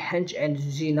Annie Hench and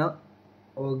Gina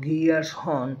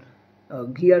Gearshorn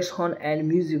and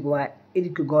music by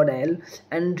Eric Godel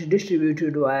and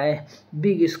distributed by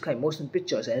Big Sky Motion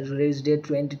Pictures and release date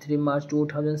 23 March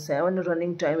 2007,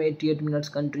 running time 88 minutes,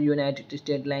 country United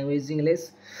States, language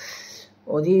English.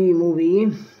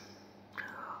 The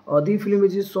film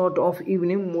is a sort of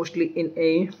evening, mostly in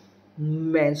a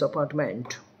man's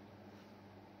apartment.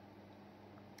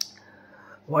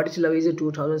 What is Love is a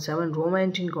 2007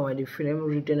 romantic comedy film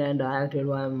written and directed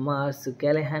by Mark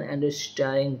Callahan and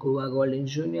starring Cuba Golding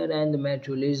Jr. and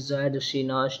Matthew Lillard,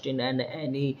 Sheena Austin and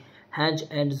Annie Hench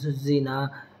and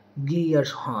Gina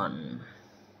Gearshorn.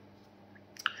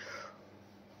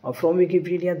 From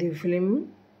Wikipedia, the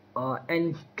film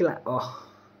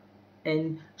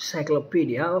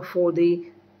encyclopedia for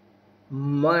the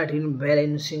Martin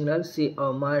Balin singer. See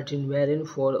Martin Balin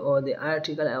for the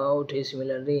article about a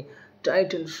similarly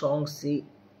titled song. See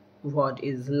What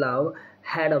is Love,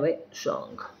 Hadaway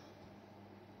song.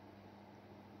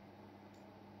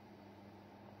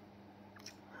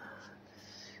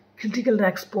 Critical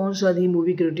response. The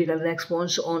movie critical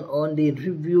response on the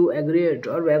review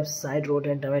aggregator website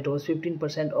Rotten Tomatoes.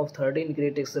 15% of 13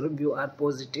 critics review are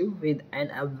positive with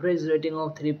an average rating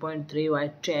of 3.3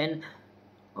 by 10.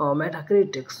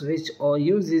 Metacritics, which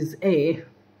uses a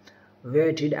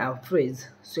weighted average,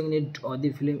 signet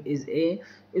the film is a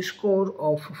score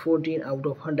of 14 out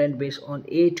of 100 based on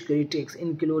 8 critics,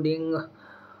 including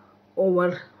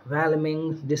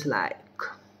overwhelming dislike.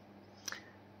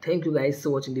 Thank you guys for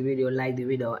watching the video. Like the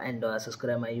video and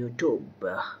subscribe my YouTube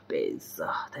page.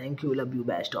 Thank you, love you,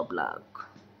 best of luck.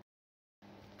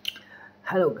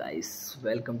 Hello guys,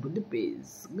 welcome to the page.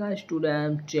 Guys, today I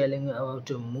am telling about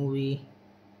a movie.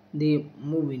 The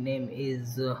movie name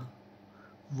is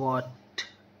What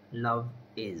Love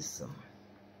Is.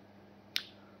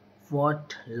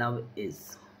 What Love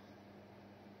Is.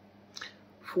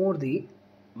 For the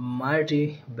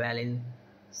Marty Balin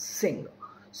singer.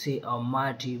 See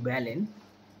Marty Balin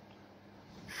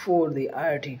for the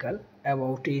article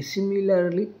about a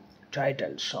similarly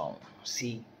titled song.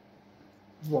 See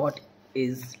What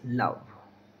is Love,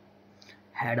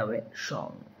 Hadaway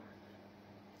song.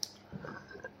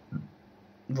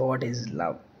 What is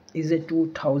Love is a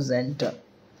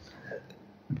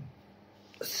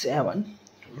 2007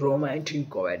 romantic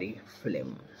comedy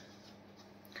film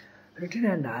written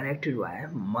and directed by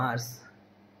Mark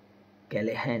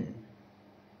Callahan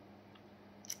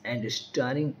and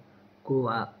starring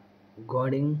Cuba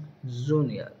Gooding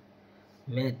Jr.,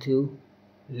 Matthew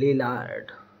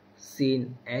Lillard,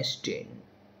 Sean Astin,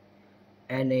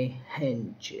 Annie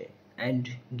Hench, and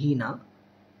Gina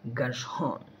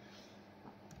Gershon.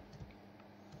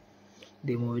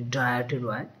 The movie directed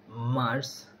by Mark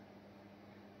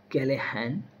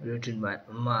Callahan, written by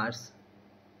Mark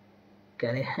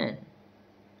Callahan,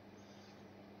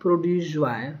 produced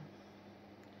by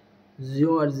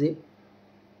George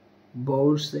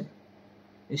Watts,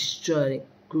 starring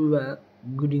Cuba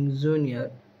Gooding Jr.,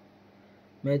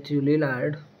 Matthew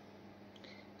Lillard,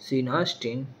 Sean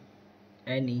Astin,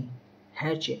 Annie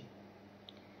Hench,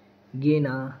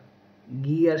 Gina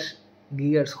Gears,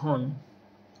 Gears Horn,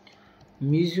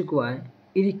 music by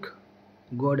Eric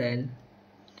Godel,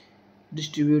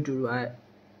 distributed by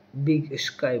Big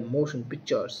Sky Motion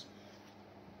Pictures.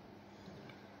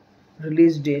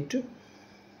 Release date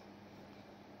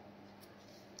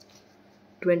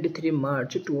 23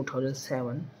 March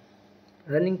 2007.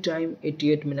 Running time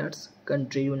 88 minutes.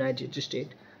 Country United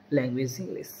States. Language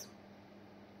English.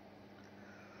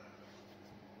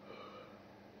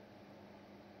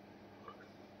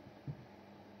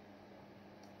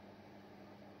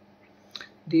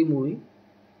 The movie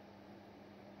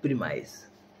premise.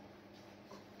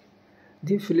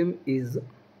 The film is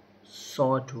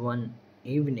shot one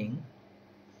evening,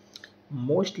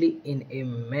 mostly in a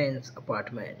man's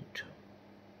apartment.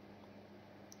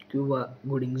 Cuba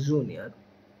Gooding Jr.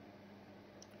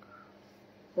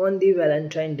 On the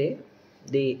Valentine Day,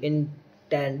 he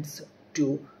intends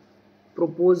to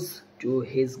propose to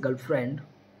his girlfriend.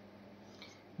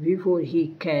 Before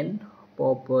he can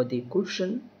pop the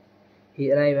question,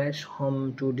 he arrives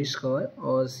home to discover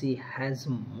she has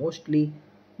mostly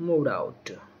moved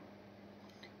out.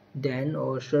 Then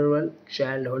several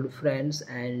childhood friends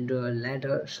and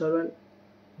later several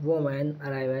women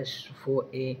arrive for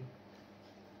a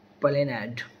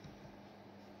planned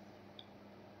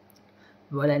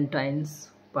Valentine's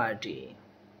party.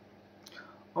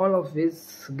 All of which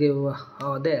give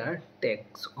their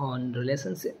takes on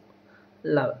relationship,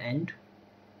 love, and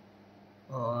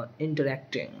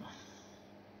interacting.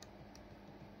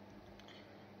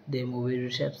 The movie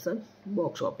reception,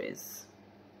 box office.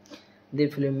 The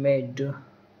film made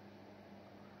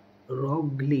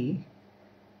roughly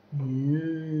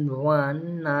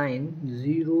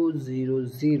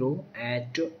 19000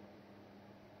 at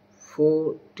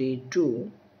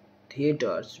 42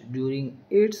 theaters during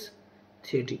its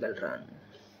theatrical run.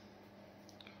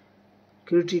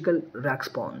 Critical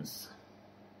response.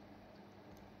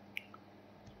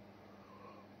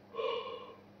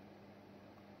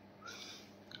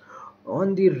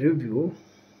 On the review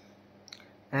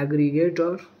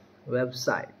aggregator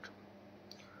website,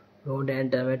 Rotten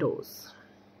Tomatoes,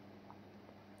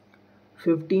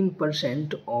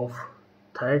 15% of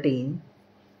 13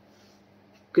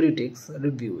 critics'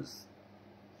 reviews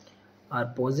are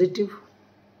positive,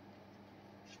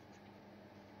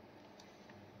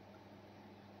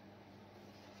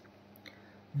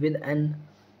 with an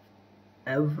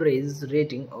average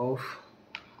rating of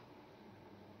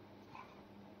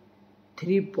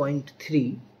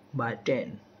 3.3 by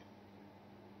 10.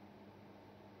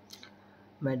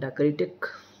 Metacritic,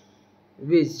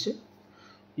 which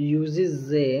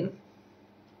uses a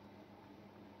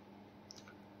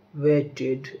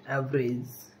weighted average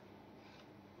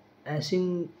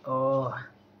assigned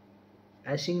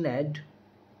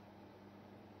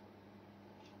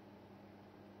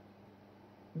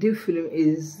the film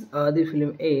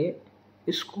a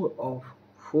score of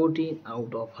 14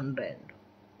 out of 100.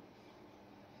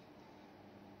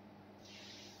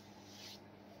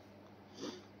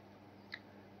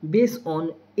 Based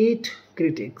on 8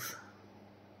 critics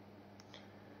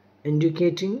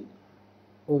indicating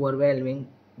overwhelming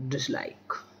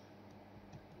dislike.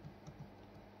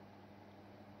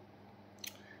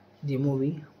 The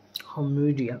movie home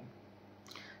media.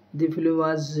 The film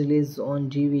was released on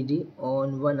DVD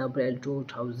on 1 April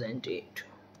 2008.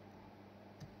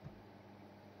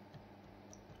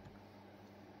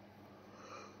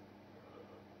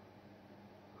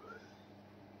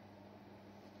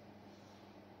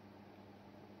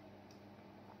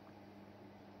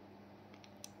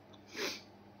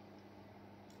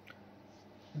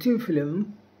 The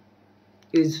film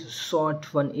is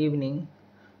shot one evening,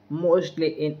 mostly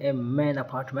in a main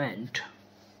apartment.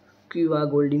 Cuba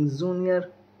Gooding Jr.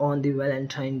 on the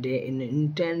Valentine Day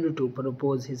intends to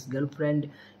propose his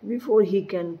girlfriend. Before he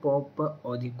can pop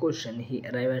the question, he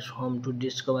arrives home to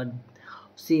discover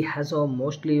she has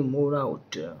mostly moved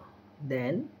out.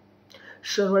 Then,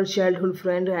 several childhood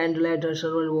friends and later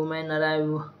several women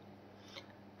arrive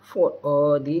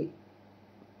for the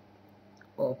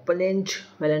planned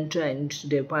Valentine's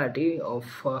Day party, of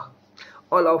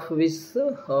all of which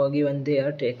given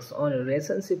their takes on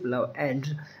relationship, love,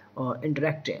 and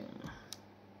interacting.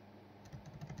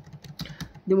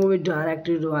 The movie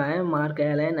directed by Mark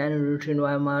Allen and written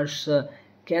by Marsh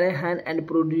Callahan and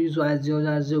produced by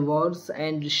George Watts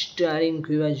and starring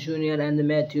Cuba Jr. and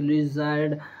Matthew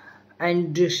Lillard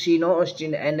and Sean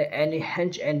Austin and Annie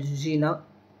Hench and Gina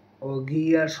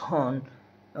Gears Horn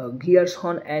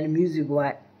and music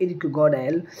by Eric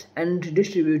Godel and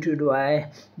distributed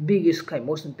by Big Sky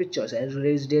Motion Pictures. And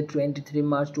release date 23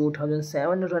 March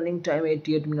 2007. Running time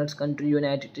 88 minutes. Country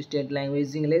United States.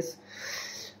 Language English.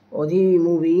 The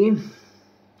movie,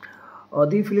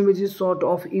 the film is a sort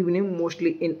of evening,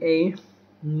 mostly in a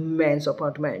man's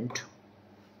apartment.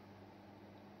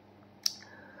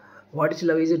 What is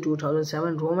Love is a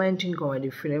 2007 romantic comedy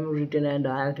film written and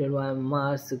directed by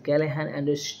Mars Callahan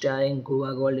and starring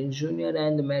Cuba Golding Jr.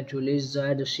 and Matthew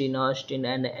Lillard, Sean Austin,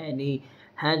 and Annie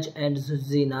Hanch and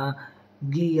Zena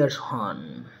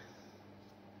Giershon.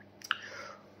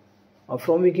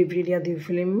 From Wikipedia, the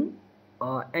film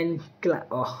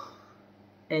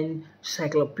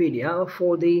encyclopedia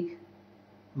for the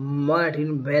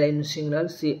Martin Bellin singer.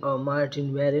 See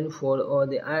Martin Bellin for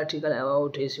the article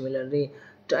about a similarly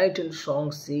titled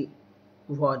song. See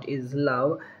What is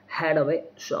Love? Hadaway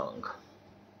song.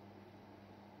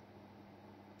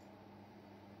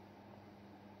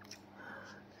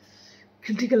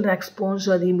 Critical response.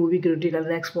 The movie critical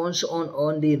response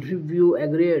on the review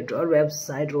aggregator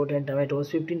website Rotten Tomatoes.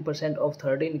 15% of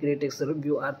 13 critics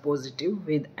review are positive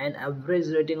with an average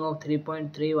rating of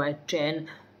 3.3 by 10.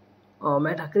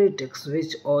 Metacritic,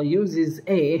 which uses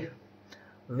a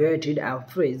weighted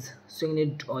average,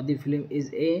 signet the film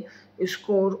is a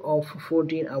score of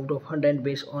 14 out of 100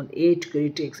 based on 8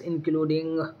 critics,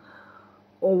 including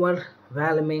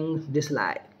overwhelming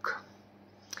dislike.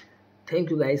 Thank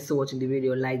you guys for watching the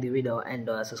video. Like the video and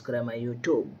subscribe my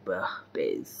YouTube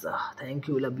page. Thank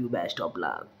you. Love you. Best of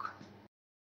luck.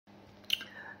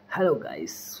 Hello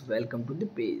guys, welcome to the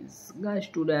page. Guys,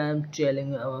 today I am telling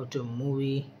you about a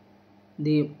movie.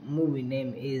 The movie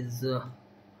name is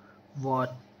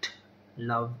What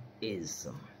Love Is.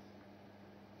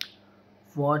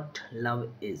 What Love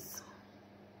Is.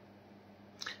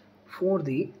 For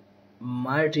the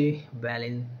Marty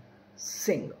Balin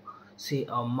singer. See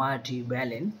Marty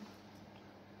Balin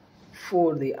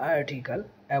for the article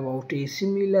about a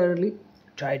similarly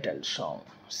titled song.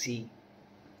 See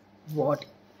What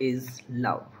is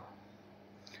Love?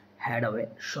 Hadaway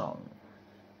song.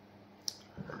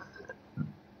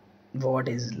 What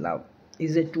is Love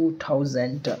is a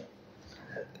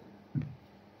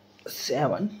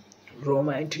 2007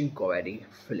 romantic comedy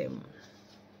film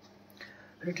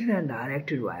written and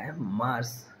directed by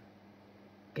Mars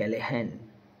Callahan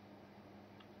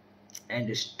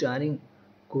and starring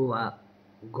Cuba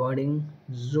Gooding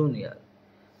Jr.,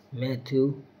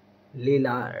 Matthew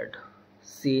Lillard,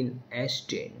 Sean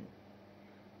Astin,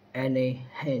 Anne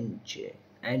Henche,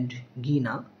 and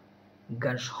Gina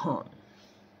Gershon.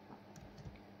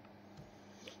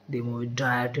 The movie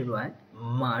directed by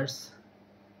Mars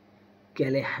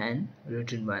Callahan,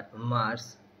 written by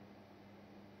Mars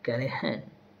Callahan,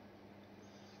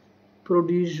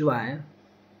 produced by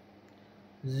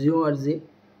George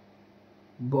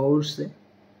Bourse,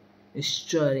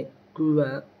 starring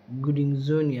Cuba Gooding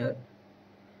Jr.,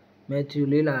 Matthew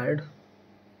Lillard,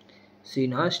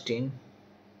 Sean Astin,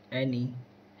 Annie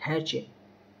Hatchett,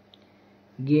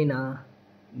 Gina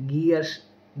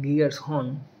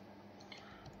Gershon.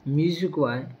 Music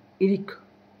by Eric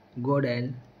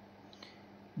Godel,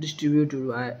 distributed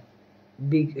by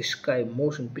Big Sky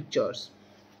Motion Pictures.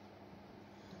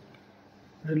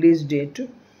 Release date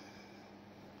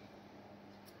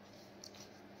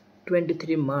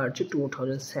 23 March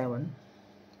 2007.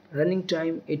 Running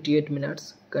time 88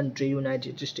 minutes. Country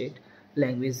United States.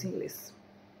 Language English.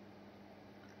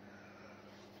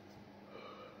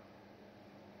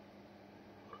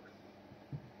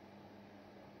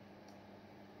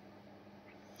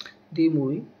 The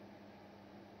movie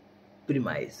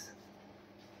premise.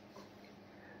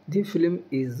 The film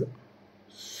is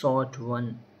shot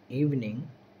one evening,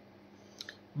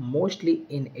 mostly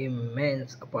in a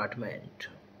man's apartment.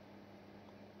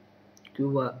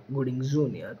 Cuba Gooding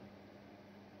Jr.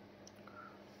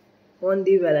 On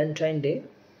the Valentine's Day,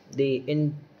 he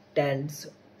intends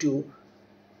to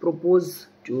propose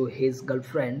to his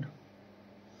girlfriend.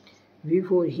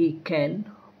 Before he can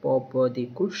pop the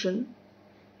cushion,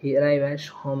 he arrives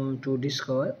home to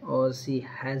discover she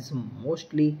has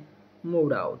mostly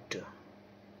moved out.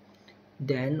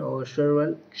 Then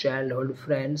several childhood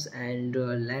friends and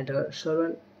later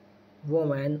several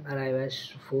women arrive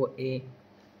for a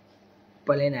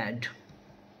promenade.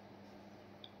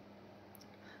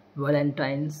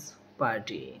 Valentine's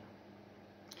party.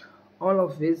 All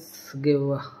of which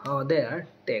give their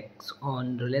takes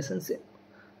on relationship,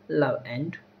 love,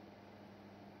 and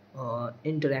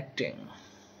interacting.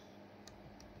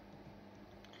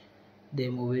 The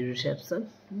movie reception,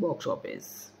 box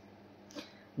office.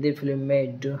 The film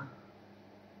made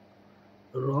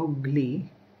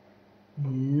roughly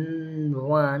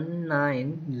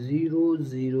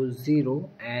 $19,000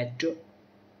 at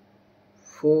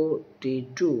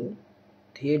 42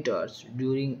 theaters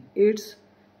during its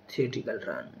theatrical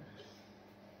run.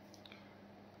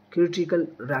 Critical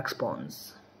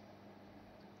response.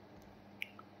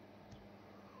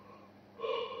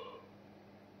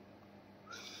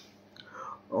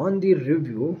 On the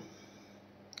review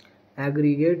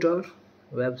aggregator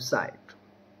website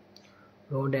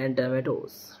Rotten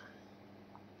Tomatoes,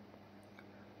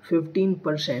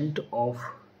 15% of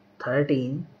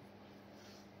 13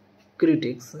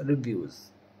 critics'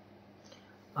 reviews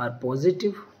are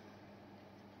positive,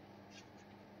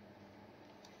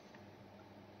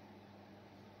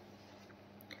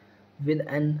 with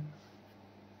an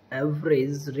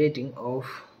average rating of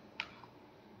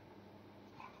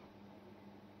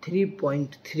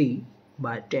 3.3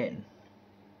 by 10.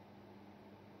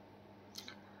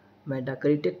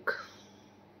 Metacritic,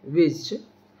 which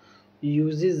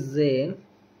uses a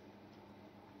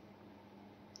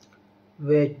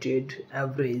weighted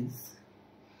average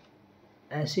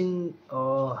assigned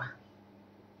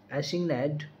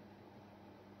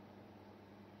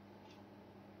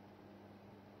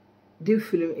the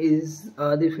film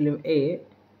a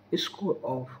score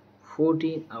of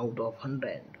 14 out of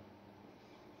 100.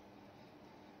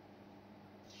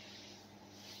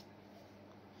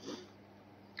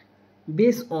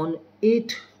 Based on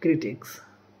 8 critics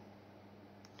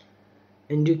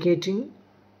indicating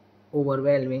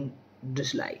overwhelming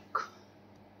dislike.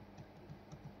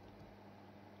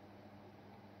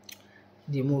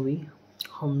 The movie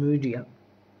home media.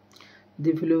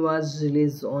 The film was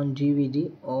released on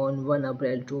DVD on 1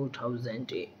 April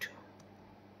 2008.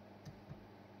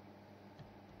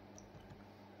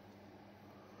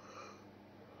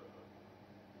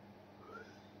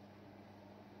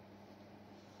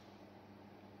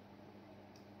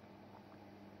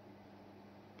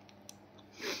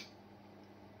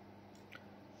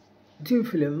 The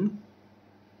film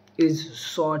is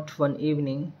shot one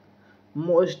evening,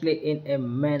 mostly in a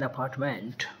main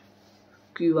apartment.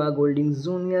 Cuba Golding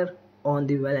Jr. on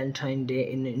the Valentine's Day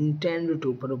intended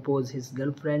to propose his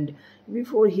girlfriend.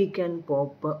 Before he can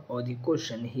pop the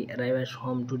question, he arrives at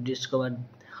home to discover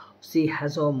she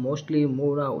has mostly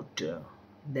moved out.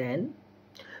 Then,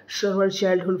 several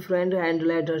childhood friends and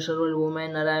later several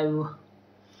women arrive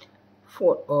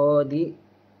for the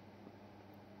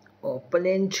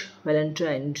opulent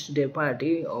Valentine's Day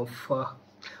party, of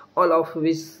all of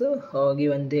which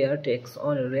given their takes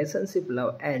on relationship,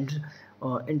 love, and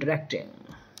interacting.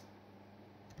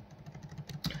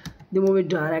 The movie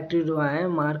directed by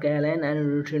Mark Allen and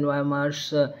written by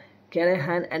Marsh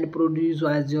Callahan and produced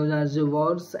by George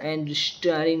Watts and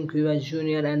starring Cuba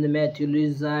Jr. and Matthew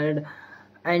Lillard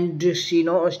and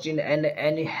Sheena Austin and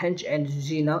Annie Hench and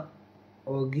Gina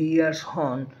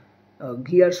Gearshorn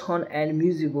and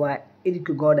music by Eric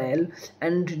Godel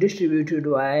and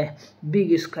distributed by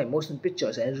Big Sky Motion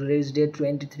Pictures and release date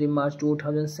 23 March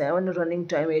 2007, running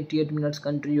time 88 minutes,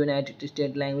 country United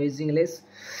States, language English.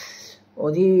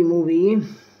 The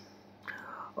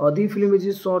film is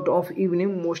a sort of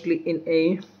evening, mostly in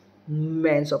a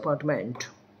man's apartment.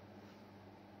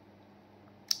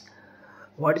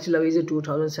 What is Love is a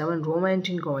 2007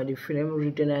 romantic comedy film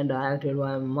written and directed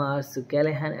by Mark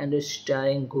Callahan and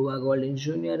starring Cuba Golding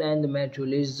Jr. and Matthew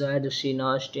Lillard,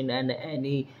 Sheena Austin and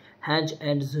Annie Hench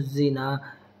and Gina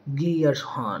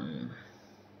Gearshorn.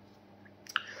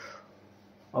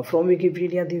 From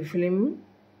Wikipedia, the film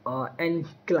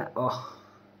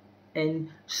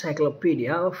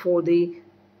encyclopedia for the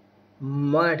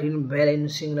Martin Balin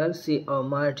singer. See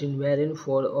Martin Balin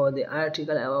for the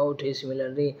article about a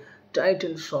similarly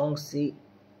titled song. See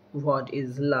What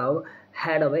is Love,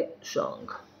 Hadaway song.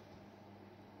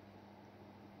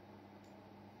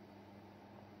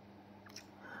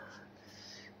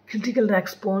 Critical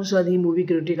response. The movie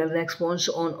critical response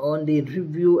on the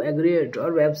review aggregator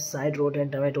website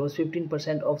Rotten Tomatoes,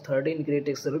 15% of 13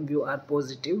 critics review are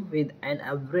positive, with an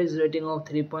average rating of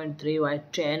 3.3 by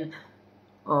 10.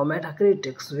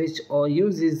 Metacritic, which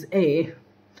uses a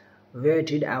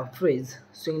weighted average,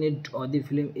 saying the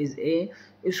film is a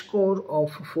score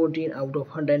of 14 out of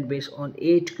 100 based on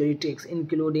 8 critics,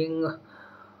 including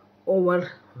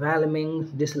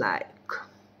overwhelming dislike.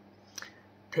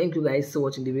 Thank you guys for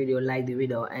watching the video. Like the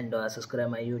video and subscribe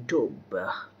my YouTube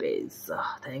page.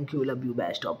 Thank you, love you,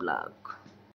 best of luck.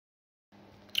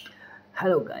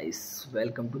 Hello guys,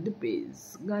 welcome to the page.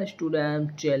 Guys, today I am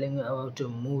telling about a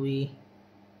movie.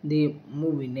 The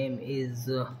movie name is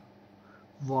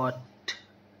What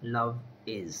Love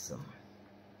Is.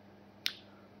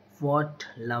 What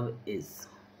Love Is.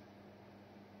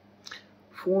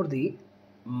 For the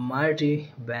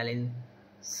Marty Balin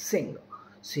singer.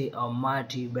 See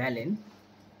Marty Balin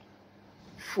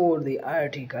for the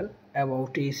article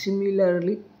about a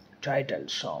similarly titled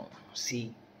song.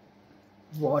 See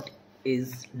What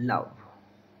is Love,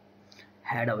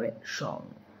 Hadaway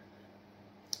song.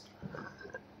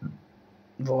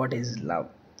 What is Love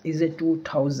is a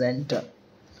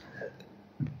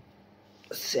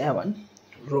 2007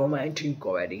 romantic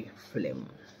comedy film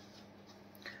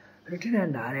written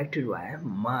and directed by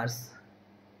Mars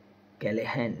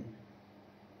Callahan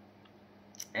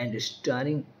and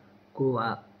starring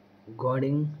Cuba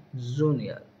Gooding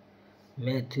Jr.,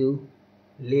 Matthew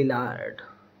Lillard,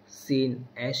 Sean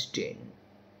Astin,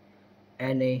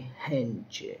 Anne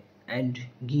Henche, and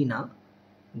Gina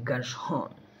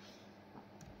Gershon.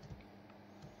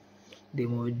 The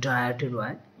movie directed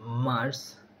by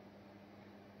Mars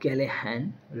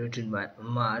Callahan, written by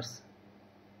Mars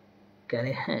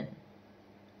Callahan,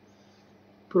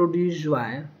 produced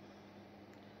by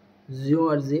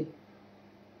George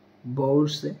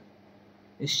Bourse,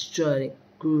 starring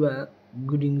Cuba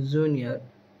Gooding Jr.,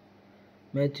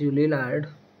 Matthew Lillard,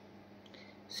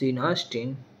 Sean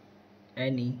Astin,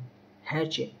 Annie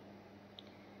Hatchett,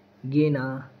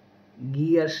 Gina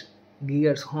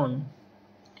Gershon,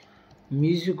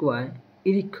 music by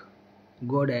Eric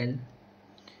Godel,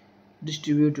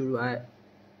 distributed by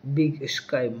Big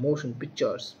Sky Motion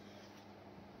Pictures.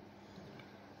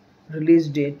 Release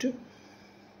date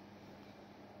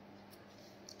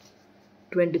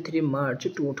 23 March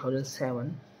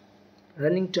 2007.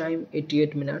 Running time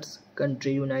 88 minutes.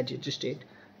 Country United States.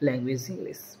 Language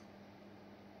English.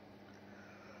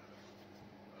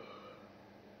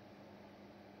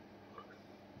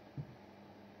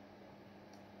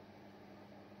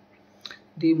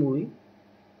 The movie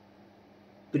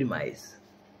premise.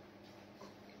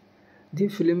 The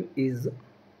film is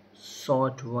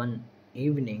shot one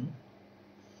evening,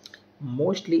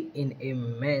 mostly in a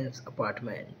man's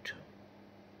apartment.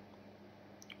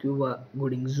 Cuba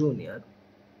Gooding Jr.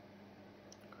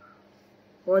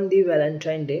 On the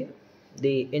Valentine's Day,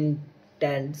 he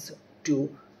intends to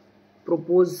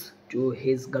propose to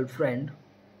his girlfriend.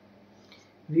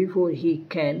 Before he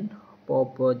can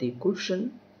pop the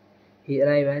question, he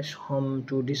arrives home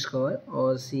to discover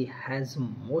she has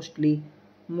mostly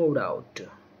moved out.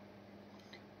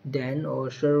 Then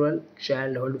several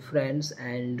childhood friends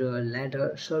and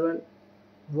later several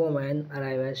women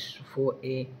arrive for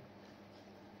a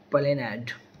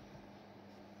Palinade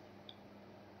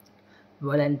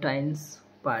Valentine's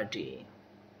party.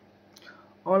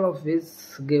 All of which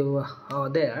give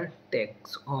their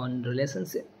takes on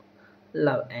relationship,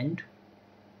 love, and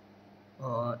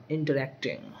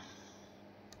interacting.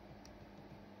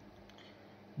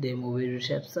 The movie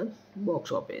reception,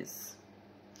 box office.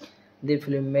 The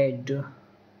film made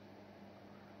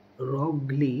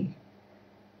roughly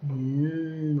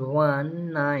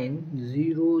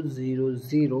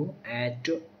 19,000 at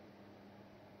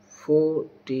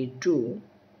 42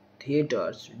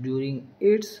 theaters during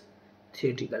its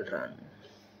theatrical run.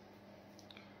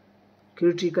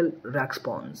 Critical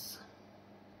response.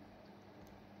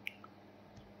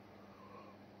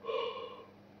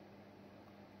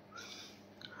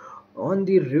 On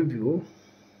the review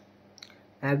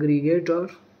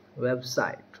aggregator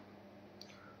website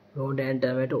Rotten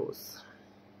Tomatoes,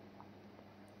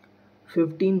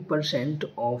 15%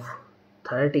 of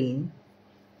 13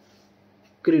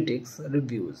 critics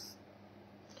reviews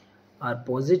are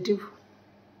positive,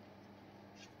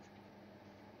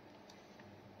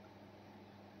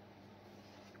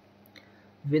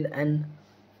 with an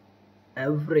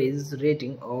average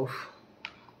rating of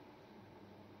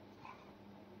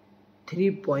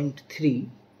 3.3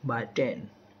 by 10.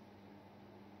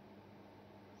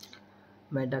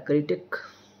 Metacritic,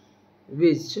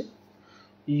 which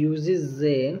uses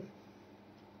a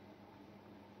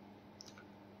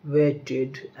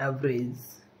weighted average,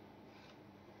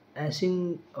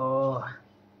 assigned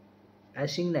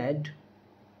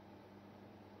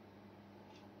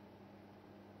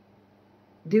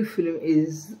the film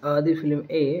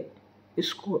a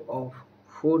score of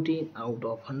 14 out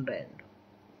of 100.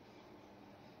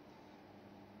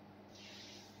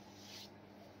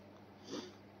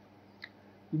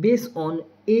 Based on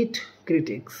 8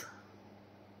 critics,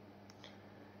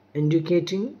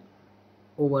 indicating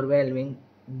overwhelming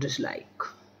dislike.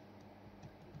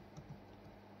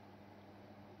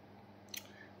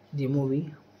 The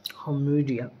movie home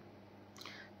media.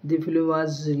 The film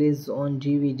was released on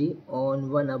DVD on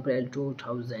 1 April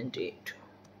 2008.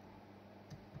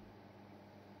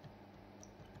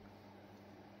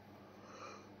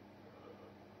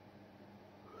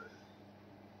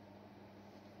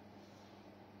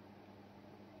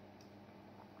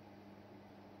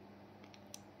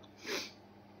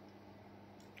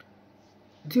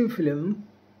 The film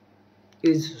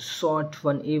is shot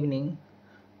one evening,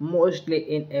 mostly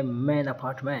in a main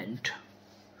apartment.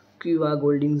 Cuba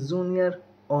Golding Jr.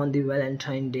 on the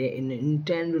Valentine Day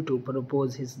intended to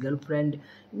propose his girlfriend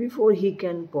before he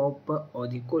can pop or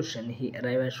the question. He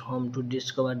arrives home to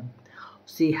discover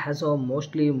she has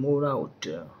mostly moved out.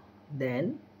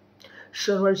 Then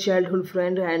several childhood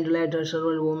friends and later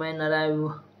several women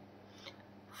arrive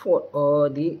for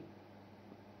the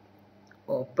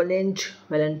opulent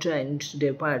Valentine's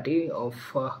Day party of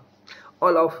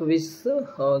all of which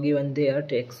given their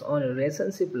takes on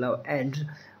relationship, love, and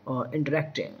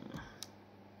interacting.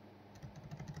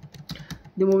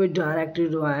 The movie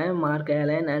directed by Mark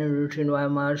Allen and written by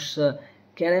Marsh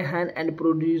Callahan and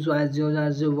produced by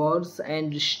George Watts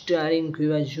and starring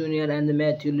Cuba Jr. and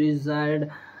Matthew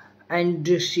Lillard and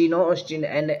Sheena Austin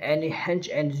and Annie Hench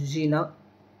and Gina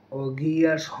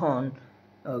Gears Horn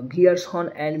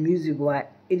and music by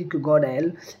Eric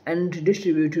Godel and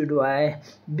distributed by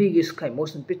Big Sky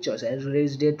Motion Pictures and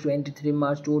release date 23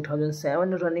 March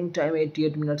 2007, running time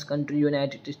 88 minutes, country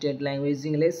United States, language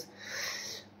English.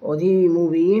 The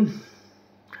movie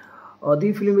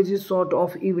the film is sort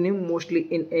of evening, mostly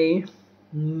in a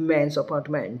man's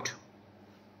apartment.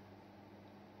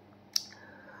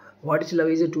 What is Love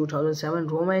is a 2007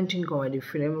 romantic comedy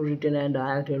film written and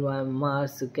directed by Mark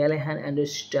Callahan and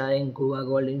starring Cuba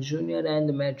Golding Jr.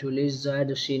 and Matthew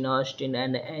Lillard, Sheena Austin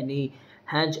and Annie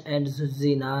Hench and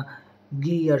Gina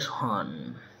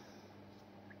Gears-Horn.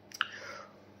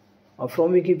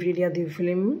 From Wikipedia, the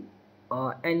film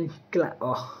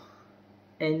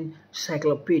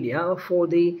encyclopedia for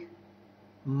the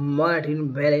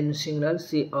Martin Balin signal.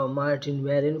 See Martin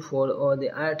Balin for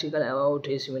the article about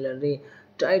a similarly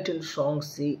titled song.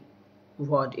 See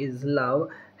What is Love,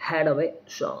 Hadaway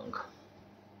song.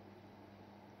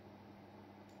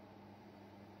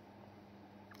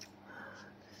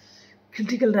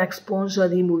 Critical response.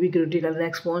 The movie critical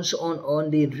response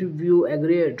on the review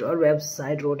aggregator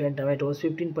website Rotten Tomatoes.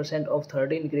 15% of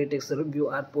 13 critics review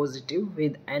are positive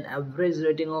with an average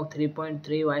rating of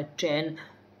 3.3 by 10.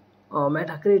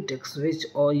 Metacritic, which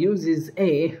uses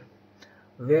a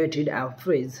weighted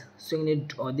average,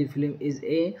 signet the film is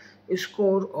a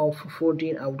score of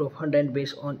 14 out of 100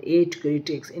 based on 8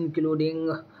 critics,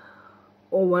 including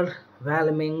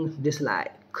overwhelming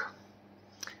dislike.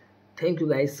 Thank you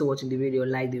guys for watching the video.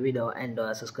 Like the video and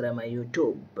subscribe my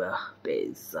YouTube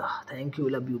page. Thank you.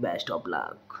 Love you. Best of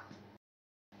luck.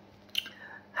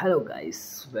 Hello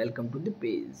guys, welcome to the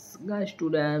page. Guys,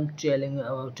 today I am telling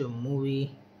about a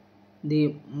movie.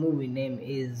 The movie name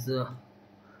is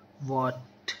What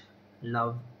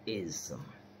Love Is.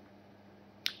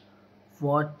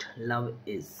 What Love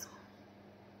Is.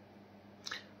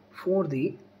 For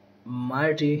the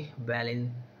Marty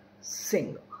Balin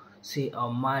singer. See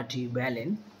Marty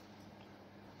Balin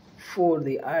for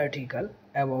the article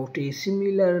about a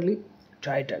similarly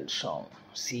titled song.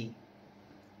 See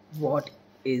What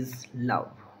is Love,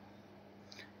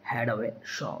 Hadaway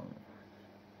song.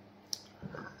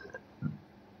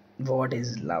 What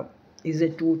is Love is a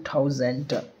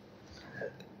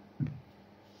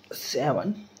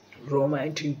 2007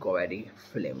 romantic comedy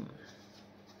film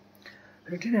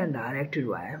written and directed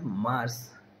by Mark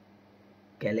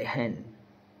Callahan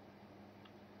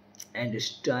and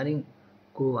starring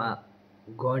Cuba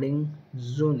Gooding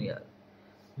Jr.,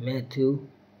 Matthew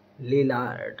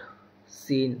Lillard,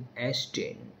 Sean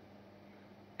Astin,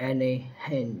 Annie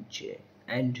Hench,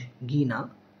 and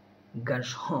Gina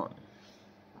Gershon.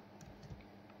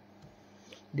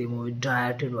 The movie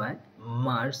directed by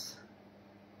Mark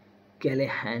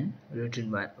Callahan,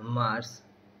 written by Mark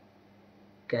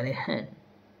Callahan,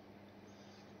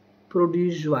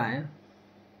 produced by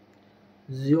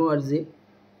George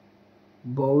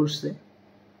Watts,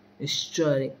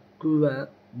 starring Cuba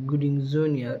Gooding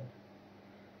Jr.,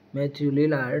 Matthew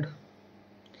Lillard,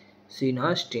 Sean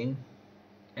Astin,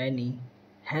 Annie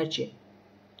Hench,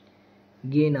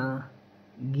 Gina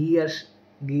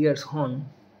Gears-Horn,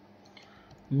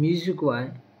 music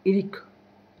by Eric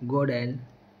Godel,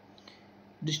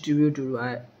 distributed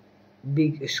by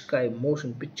Big Sky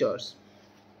Motion Pictures.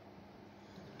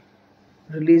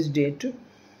 Release date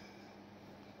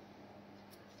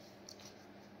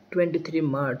 23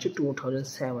 March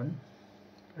 2007.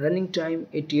 Running time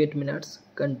 88 minutes.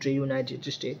 Country United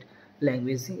States.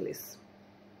 Language English.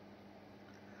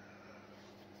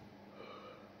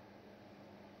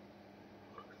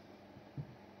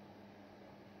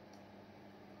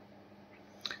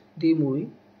 The movie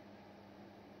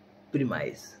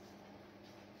premise.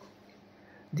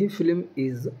 The film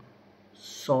is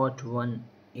shot one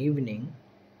evening,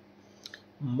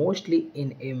 mostly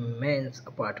in a man's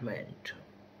apartment.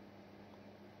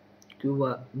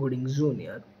 Cuba Gooding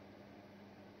Jr.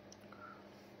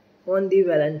 On the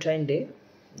Valentine Day,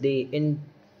 he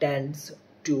intends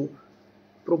to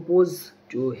propose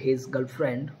to his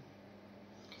girlfriend.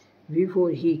 Before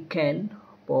he can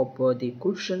pop the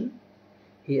question,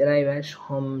 he arrives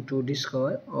home to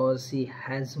discover she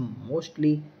has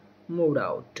mostly moved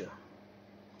out.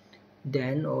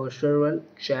 Then several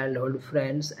childhood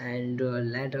friends and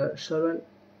later several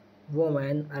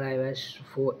women arrive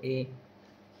for a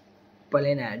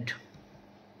Palinade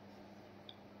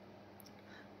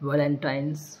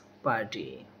Valentine's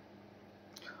party.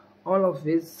 All of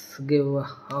which give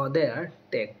their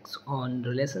takes on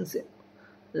relationship,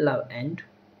 love, and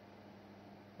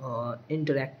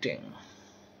interacting.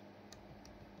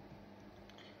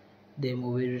 The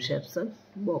movie reception,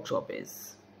 box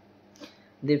office.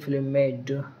 The film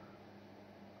made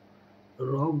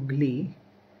roughly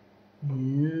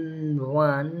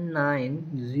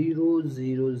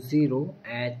 19,000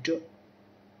 at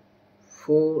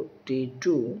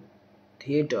 42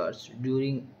 theaters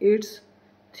during its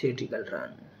theatrical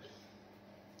run.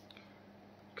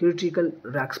 Critical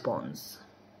response.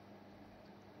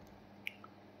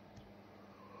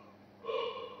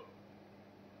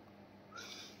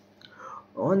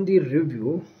 On the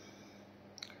review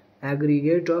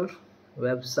aggregator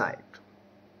website,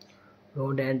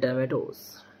 Rotten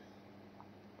Tomatoes,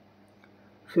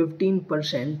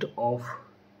 15% of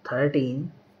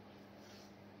 13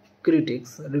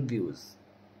 critics' reviews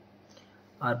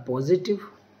are positive,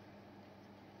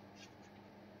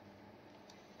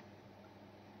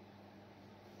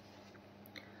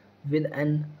 with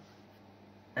an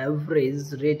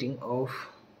average rating of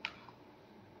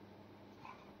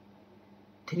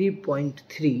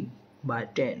 3.3 by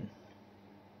 10.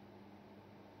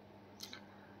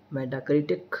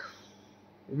 Metacritic,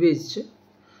 which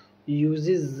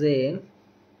uses a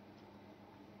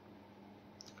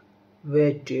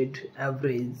weighted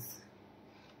average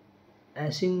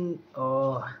assigned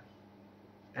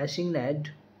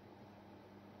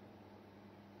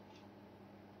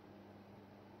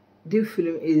the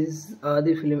film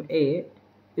a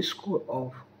score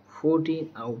of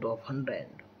 14 out of 100.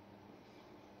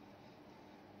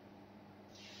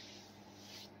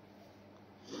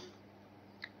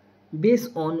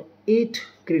 Based on 8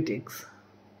 critics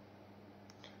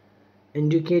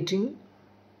indicating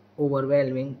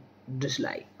overwhelming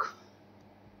dislike.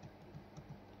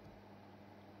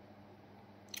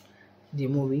 The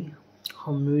movie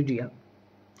home media.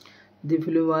 The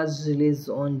film was released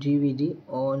on DVD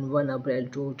on 1 April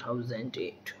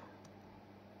 2008.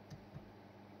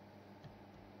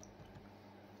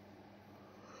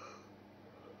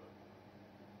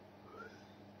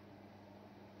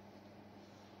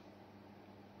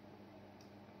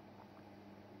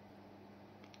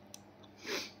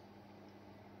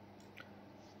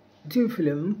 The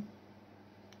film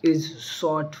is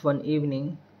shot one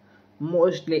evening,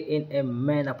 mostly in a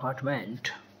main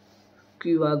apartment.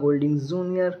 Cuba Golding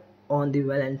Jr. on the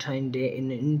Valentine Day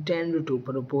intended to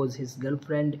propose his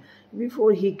girlfriend.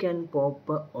 Before he can pop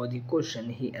the question,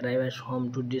 he arrives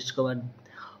home to discover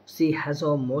she has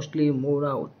mostly moved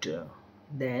out.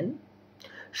 Then,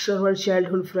 several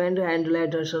childhood friends and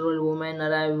later several women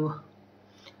arrive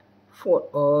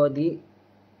for the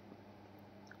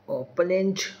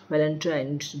opulent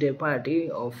Valentine's Day party,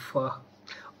 of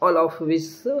all of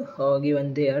which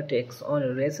given their takes on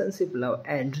relationship, love,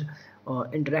 and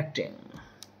interacting.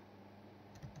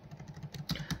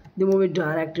 The movie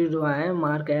directed by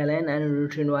Mark Allen and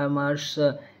written by Marsh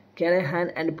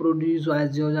Callahan and produced by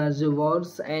George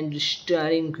Watts and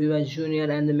starring Cuba Jr.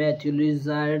 and Matthew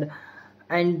Lillard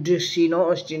and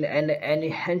Sheena Austin and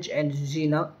Annie Hench and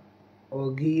Gina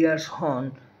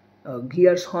Gearshorn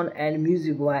and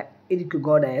music by Eric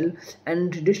Godel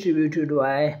and distributed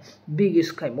by Big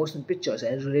Sky Motion Pictures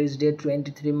and release date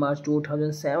 23 March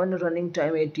 2007, running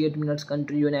time 88 minutes,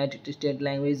 country United States,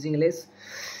 language English.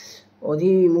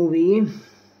 The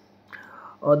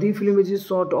film is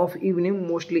sort of evening,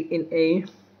 mostly in a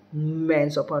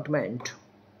man's apartment.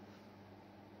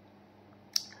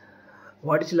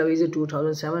 What is Love is a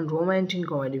 2007 romantic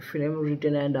comedy film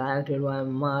written and directed by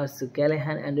Mark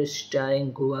Callahan and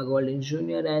starring Cuba Golding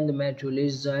Jr. and Matthew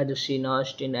Lillard, Sheena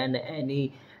Austin and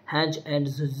Annie Hench and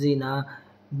Gina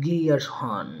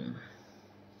Gearshorn.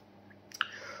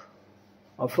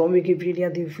 From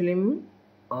Wikipedia, the film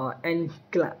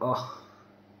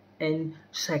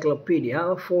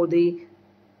encyclopedia for the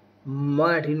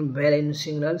Martin Balin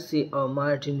singer. See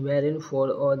Martin Balin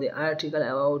for the article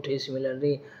about a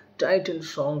similarly titled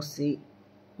song. See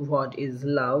What is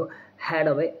Love,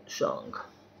 Hadaway song.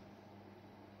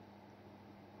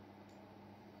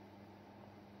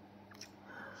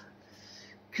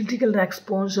 Critical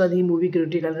response or the movie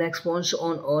critical response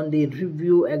on the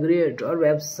review aggregator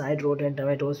website Rotten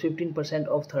Tomatoes. 15%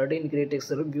 of 13 critics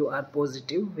review are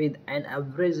positive with an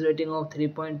average rating of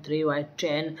 3.3 by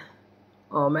 10.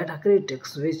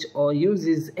 Metacritic, which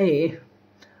uses a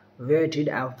weighted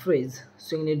average,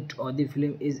 signet of the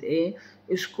film is a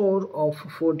score of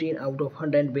 14 out of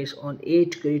 100 based on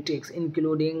 8 critics,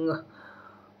 including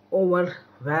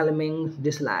overwhelming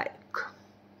dislike.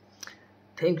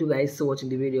 Thank you guys for watching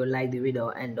the video. Like the video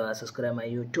and subscribe my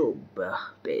YouTube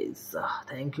page.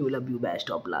 Thank you, love you,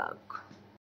 best of luck.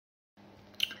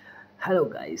 Hello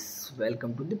guys,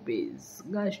 welcome to the page.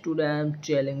 Guys, today I am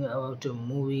telling you about a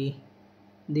movie.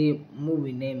 The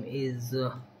movie name is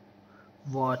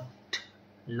What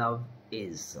Love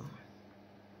Is.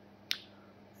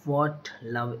 What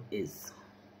Love Is.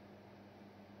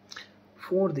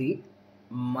 For the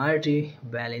Marty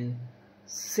Balin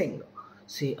singer.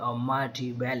 See a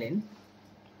Marty Balin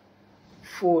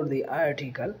for the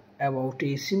article about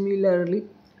a similarly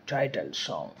titled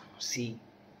song. See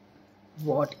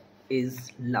What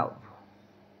Is Love?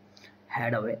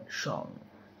 Hadaway song.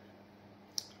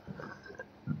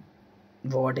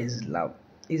 What Is Love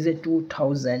is a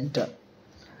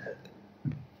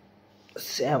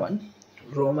 2007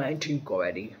 romantic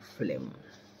comedy film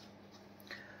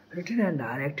written and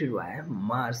directed by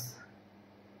Mars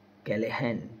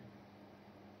Callahan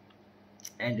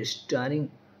and starring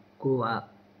Cuba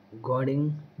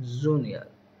Gooding Jr.,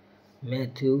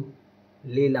 Matthew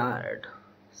Lillard,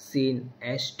 Sean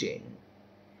Astin,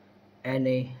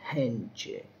 Anne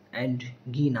Henche, and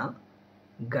Gina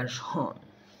Gershon.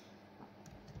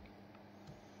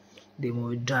 The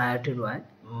movie directed by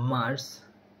Mars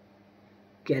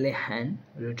Callahan,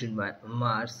 written by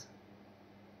Mars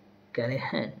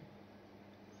Callahan,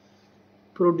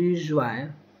 produced by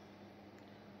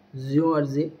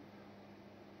George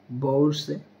Bourse,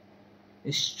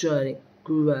 starring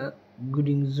Cuba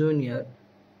Gooding Jr.,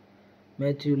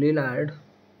 Matthew Lillard,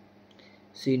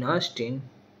 Sean Astin,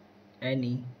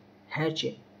 Annie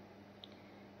Hatchett,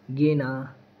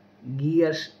 Gina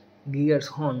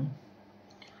Gershon,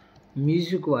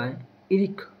 music by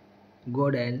Eric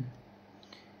Godel,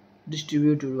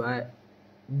 distributed by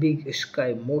Big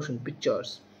Sky Motion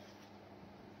Pictures.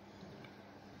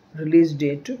 Release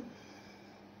date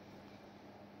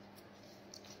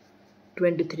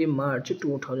 23 March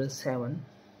 2007.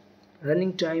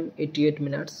 Running time 88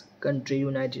 minutes. Country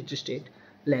United States.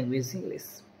 Language English.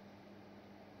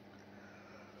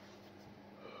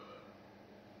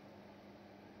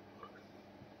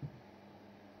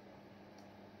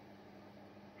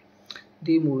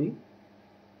 The movie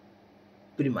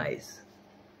premise.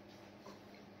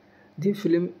 The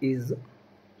film is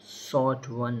shot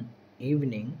one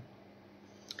evening,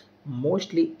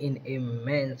 mostly in a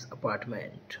man's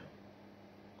apartment.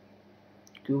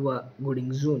 Cuba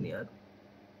Gooding Jr.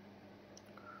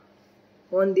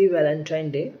 On the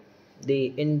Valentine's Day,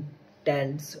 he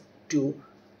intends to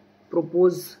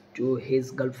propose to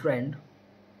his girlfriend.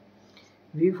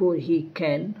 Before he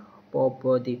can pop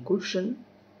the question,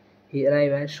 he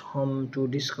arrives at home to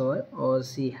discover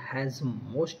she has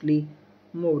mostly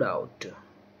moved out.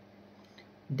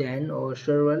 Then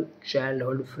several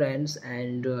childhood friends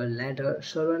and later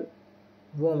several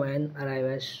women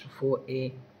arrive for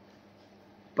a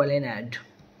Palinad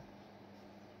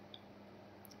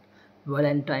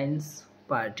Valentine's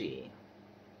party.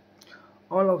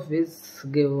 All of which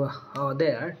give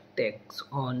their takes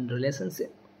on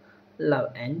relationship,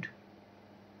 love, and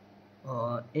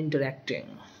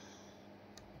interacting.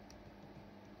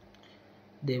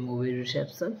 The movie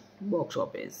reception, box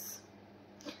office.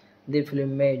 The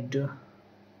film made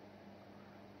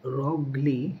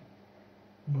roughly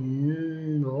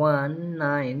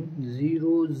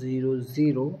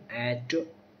 $19,000 at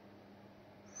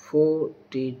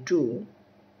 42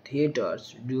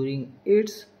 theaters during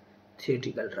its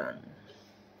theatrical run.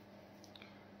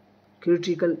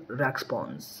 Critical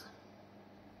response.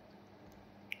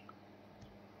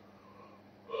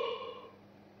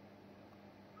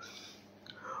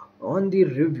 On the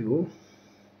review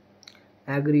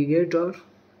aggregator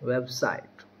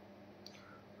website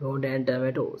Rotten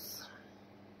Tomatoes,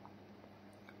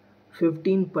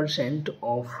 15%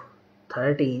 of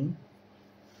 13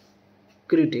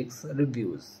 critics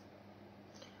reviews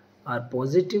are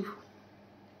positive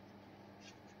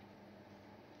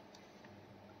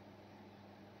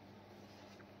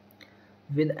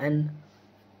with an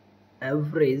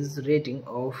average rating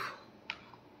of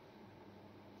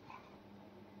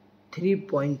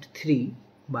 3.3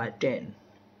 by 10.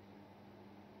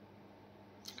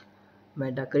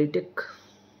 Metacritic,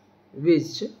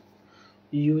 which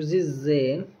uses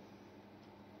a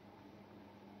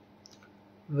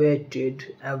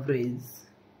weighted average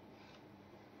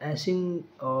assign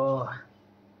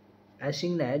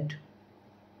assigned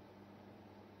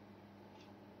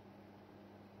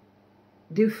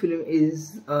the film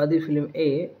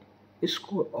a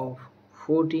score of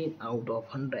 14 out of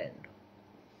 100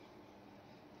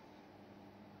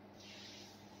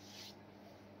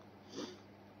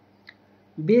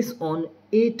 based on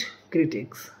 8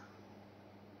 critics,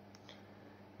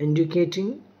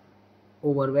 indicating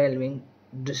overwhelming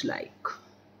dislike.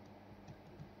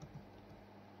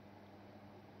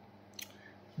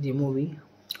 The movie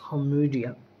Home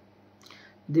Media.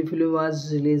 The film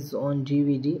was released on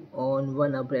DVD on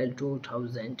 1 April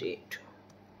 2008.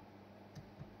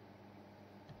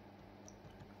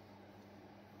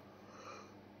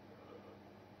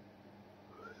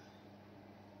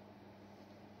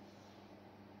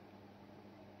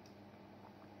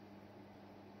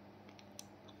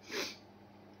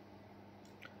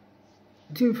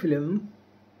 The film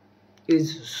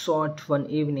is shot one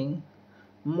evening,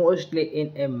 mostly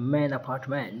in a main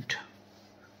apartment.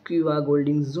 Cuba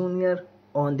Golding Jr.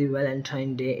 on the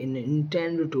Valentine Day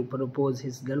intended to propose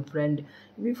his girlfriend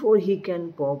before he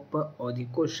can pop or the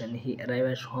question. He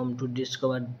arrives at home to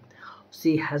discover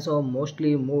she has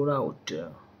mostly moved out.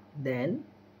 Then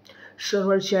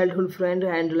several childhood friends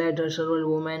and later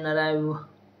several women arrive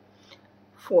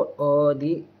for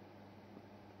the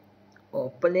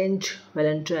opulent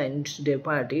Valentine's Day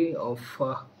party of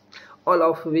all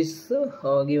of which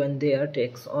given their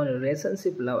takes on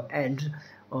relationship, love, and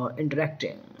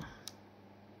interacting.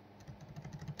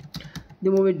 The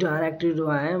movie directed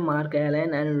by Mark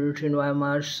Allen and written by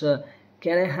Marsh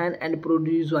Callahan and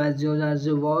produced by George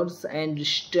Watts and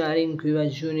starring Cuba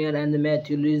Jr. and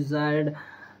Matthew Lillard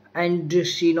and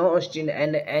Sheena Austin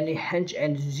and Annie Hench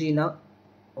and Gina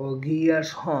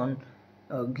Gearshorn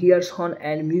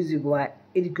and music by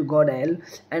Eric Godel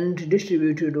and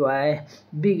distributed by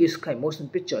Big Sky Motion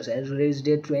Pictures and release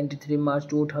date 23 March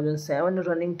 2007,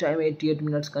 running time 88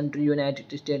 minutes, country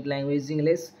United States, language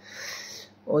English.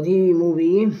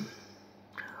 The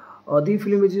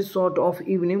film is a sort of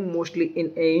evening, mostly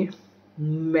in a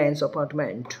man's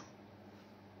apartment.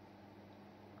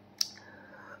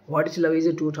 What is Love is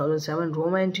a 2007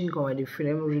 romantic comedy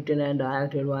film written and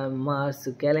directed by Mark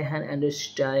Callahan and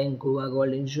starring Cuba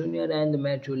Golding Jr. and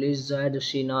Matthew Lillard,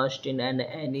 Sheena Austin and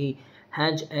Annie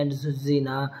Hench and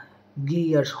Gina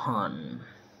Gearshorn.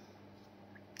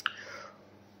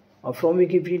 From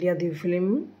Wikipedia, the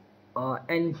film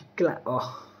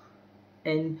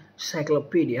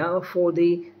encyclopedia for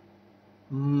the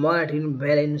Martin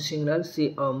Balin singer.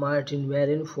 See Martin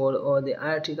Balin for the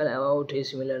article about a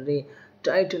similarly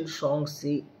titled song.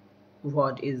 See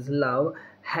What is Love,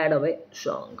 Hadaway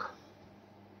song.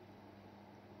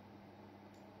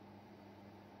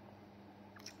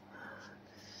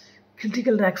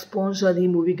 Critical response. The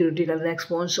movie critical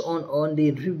response on the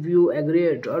review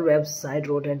aggregator website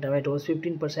Rotten Tomatoes.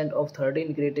 15% of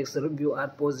 13 critics review are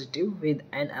positive with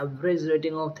an average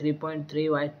rating of 3.3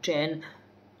 by 10.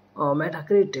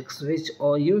 Metacritics, which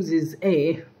uses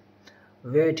a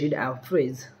weighted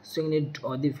average, signet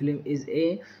the film is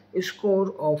a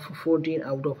score of 14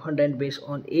 out of 100 based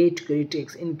on 8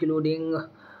 critics, including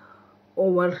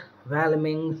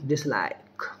overwhelming dislike.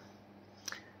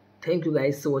 Thank you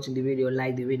guys for watching the video.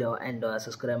 Like the video and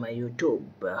subscribe my YouTube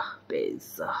page.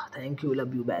 Thank you,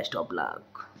 love you, best of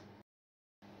luck.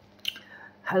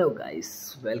 Hello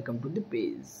guys, welcome to the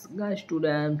page. Guys,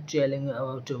 today I am telling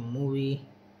about a movie.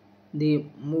 The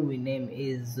movie name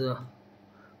is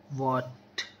What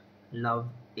Love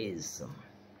Is.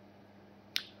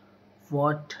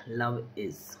 What Love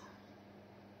Is.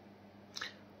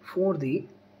 For the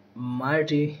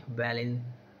Marty Balin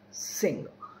singer.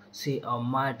 See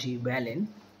Marty Balin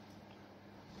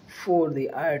for the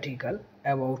article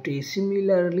about a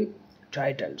similarly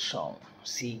titled song.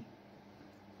 See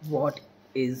What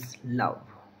is Love,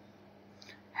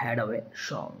 Hadaway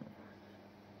song.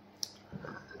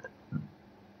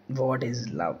 What is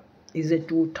Love is a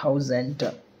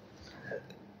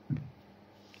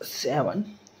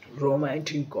 2007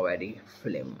 romantic comedy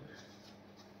film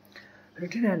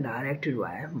written and directed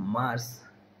by Mark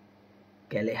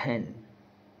Callahan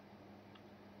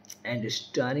and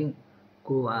starring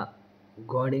Cuba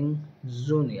Gooding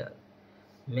Jr.,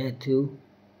 Matthew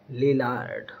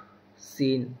Lillard,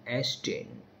 Sean Astin,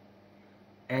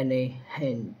 Annie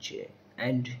Hench,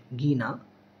 and Gina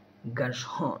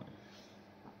Gershon.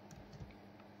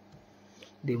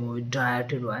 The movie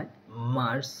directed by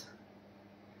Mark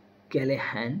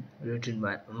Callahan, written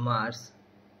by Mark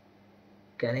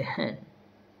Callahan,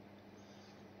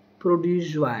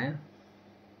 produced by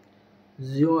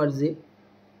George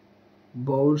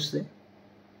Bourse,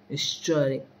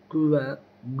 starring Cuba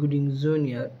Gooding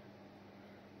Jr.,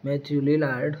 Matthew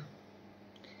Lillard,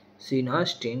 Sean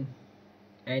Astin,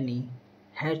 Annie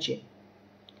Hatchett,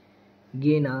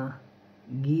 Gena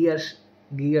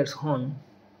Gearshorn,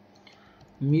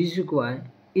 music by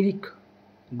Eric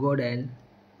Godel,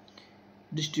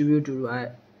 distributed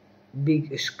by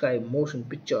Big Sky Motion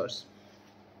Pictures.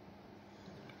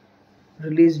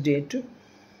 Release date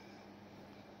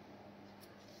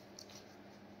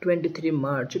 23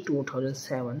 March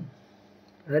 2007.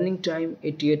 Running time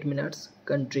 88 minutes.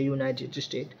 Country United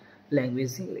States.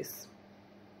 Language English.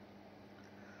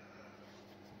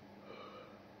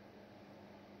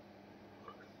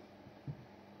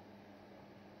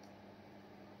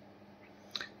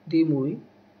 The movie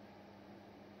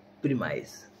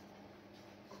premise.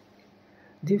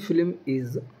 The film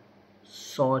is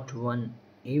shot one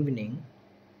evening,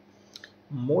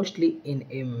 mostly in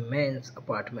a man's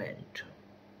apartment.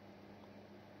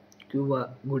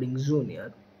 Cuba Gooding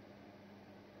Jr.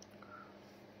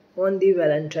 On the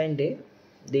Valentine's Day,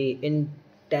 he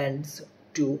intends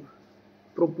to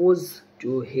propose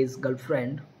to his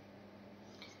girlfriend.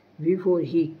 Before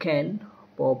he can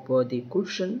pop the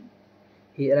question,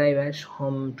 he arrives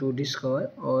home to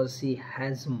discover she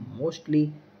has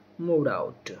mostly moved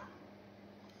out.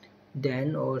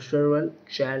 Then several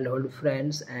childhood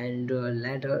friends and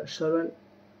later several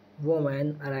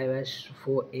women arrive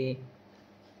for a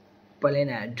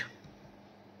planned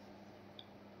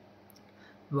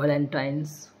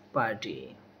Valentine's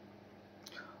party.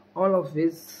 All of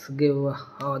which give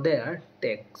their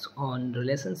takes on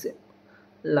relationship,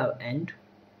 love and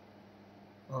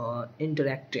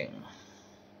interacting.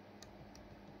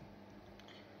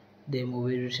 The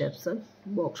movie reception,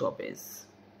 box office.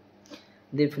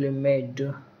 The film made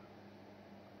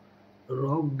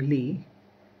roughly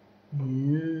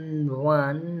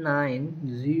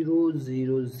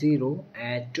 19,000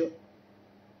 at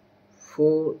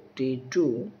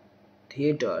 42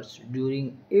 theaters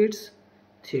during its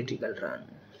theatrical run.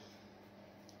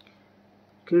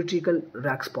 Critical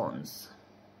response.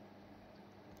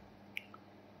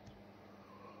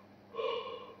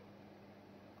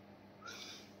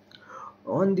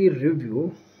 On the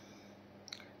review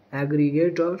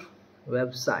aggregator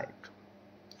website,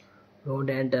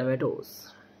 Rotten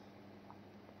Tomatoes,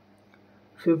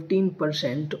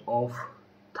 15% of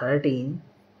 13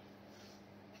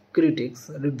 critics'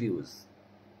 reviews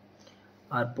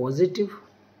are positive,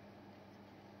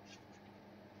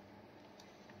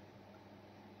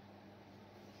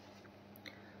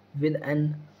 with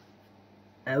an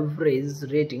average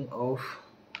rating of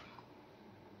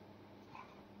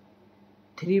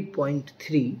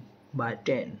 3.3 by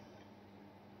 10.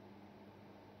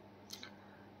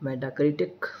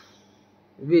 Metacritic,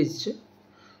 which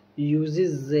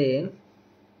uses a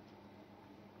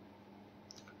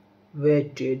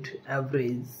weighted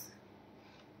average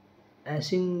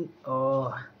assigned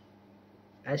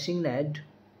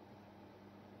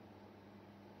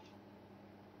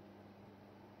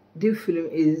the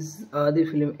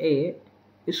film a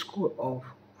score of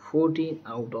 14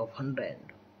 out of 100.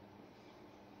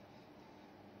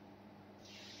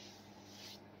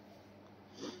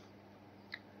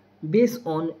 Based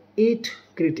on 8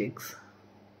 critics,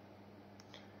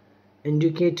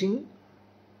 indicating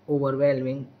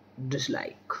overwhelming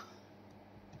dislike.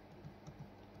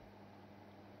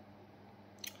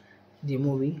 The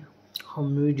movie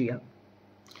home media.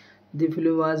 The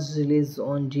film was released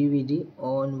on DVD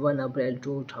on 1 April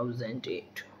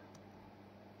 2008.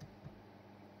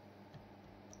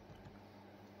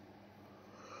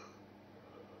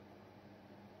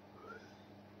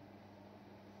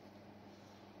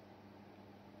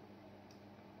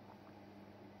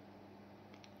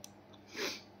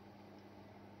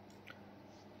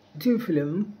 The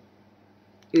film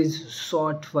is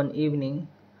shot one evening,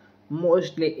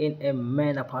 mostly in a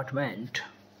main apartment.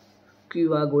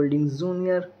 Cuba Gooding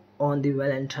Jr. on the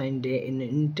Valentine's Day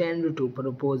intends to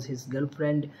propose his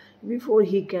girlfriend. Before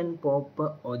he can pop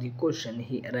the question,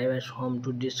 he arrives home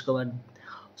to discover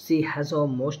she has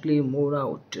mostly moved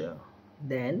out.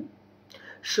 Then,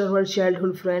 several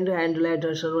childhood friends and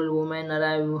later several women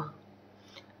arrive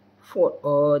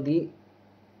for the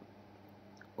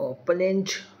planned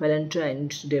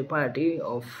Valentine's Day party,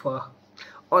 of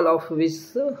all of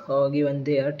which given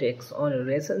their takes on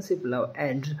relationship, love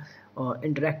and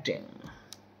interacting.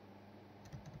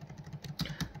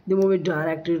 The movie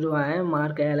directed by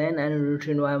Mark Allen and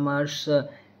written by Marsh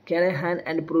Callahan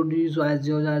and produced by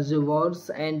George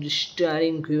Watts and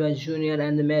starring Cuba Jr.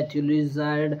 and Matthew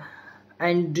Lillard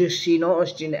and Sean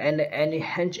Astin and Annie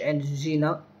Hatch and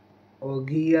Gina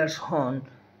Gearshorn.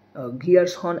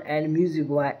 Gershon and music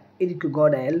by Eric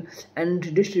Godel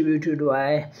and distributed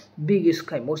by Big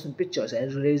Sky Motion Pictures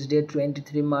and release date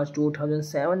 23 March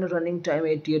 2007, running time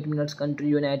 88 minutes, country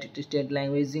United States,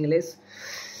 language English.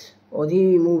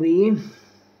 The movie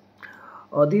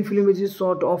the film is a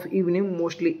sort of evening,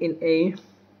 mostly in a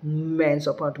man's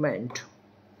apartment.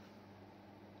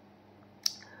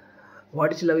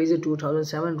 What is Love is a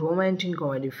 2007 romantic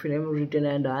comedy film written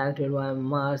and directed by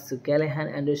Mars Callahan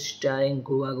and starring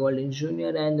Cuba Golding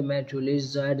Jr. and Matthew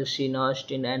Lillard, Sean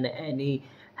Austin and Annie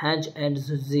Hatch and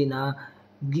Zina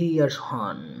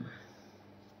Gershon.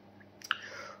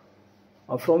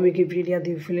 From Wikipedia,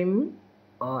 the film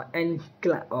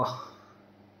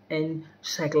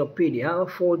encyclopedia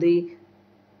for the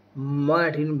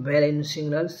Martin Bellin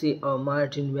signal. See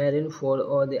Martin Bellin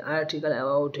for the article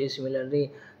about a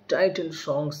similarly titled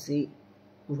song. See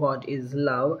What is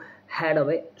Love,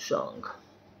 Hadaway song.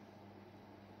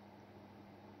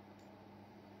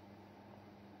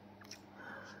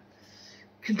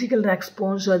 Critical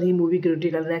response. The movie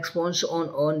critical response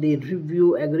on the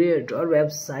review aggregator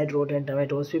website Rotten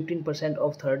Tomatoes, 15%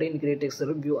 of 13 critics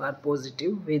review are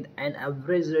positive with an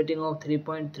average rating of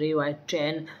 3.3 by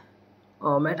 10.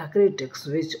 Metacritic,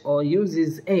 which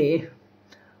uses a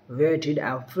weighted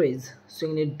average,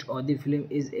 signet the film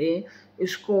is a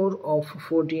score of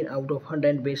 14 out of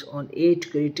 100 based on 8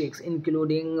 critics,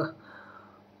 including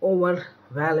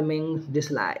overwhelming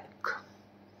dislike.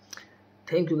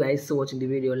 Thank you guys for watching the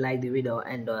video. Like the video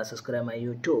and subscribe my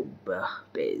YouTube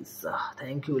page.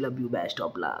 Thank you, love you, best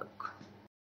of luck.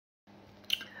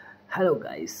 Hello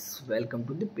guys, welcome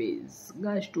to the page.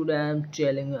 Guys, today I am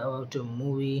telling you about a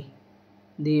movie.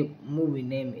 The movie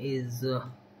name is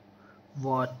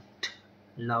What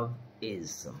Love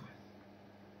Is.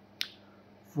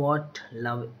 What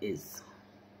Love Is.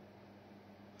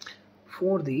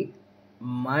 For the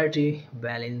Marty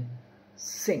Balin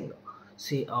singer.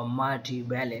 See Marty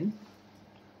Balin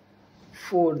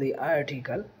for the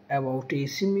article about a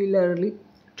similarly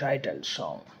titled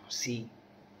song. See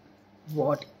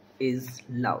What is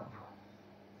Love,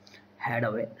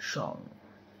 Hadaway song.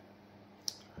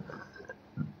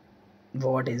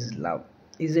 What is Love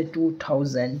is a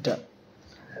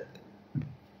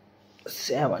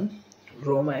 2007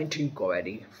 romantic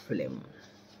comedy film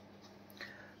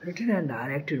written and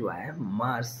directed by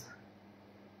Mars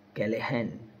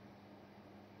Callahan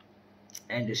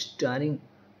and starring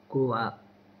Cuba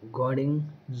Gooding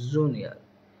Jr.,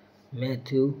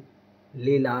 Matthew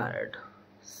Lillard,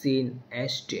 Sean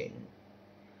Astin,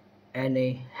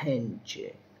 Annie Hatch,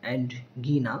 and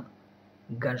Gina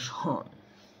Gershon.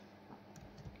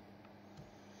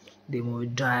 The movie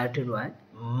directed by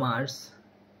Mars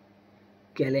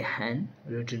Callahan,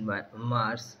 written by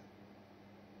Mars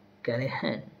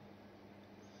Callahan,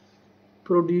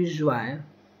 produced by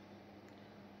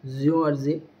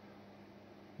George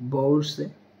Bourse,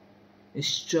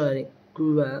 starring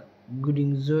Cuba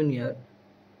Gooding Jr.,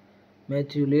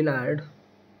 Matthew Lillard,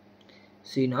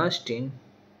 Sean Astin,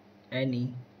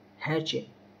 Annie Hatch,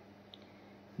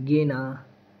 Gina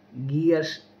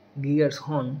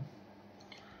Gershon,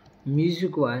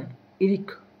 music by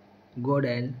Eric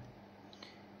Godel,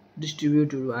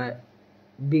 distributed by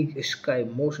Big Sky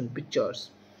Motion Pictures.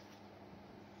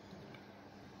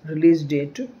 Release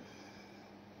date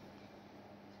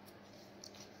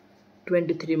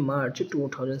 23 March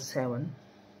 2007.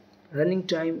 Running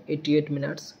time 88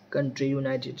 minutes. Country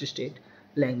United States.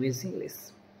 Language English.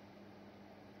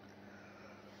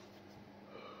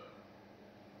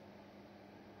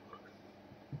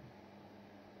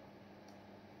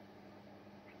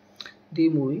 The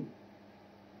movie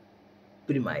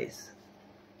premise.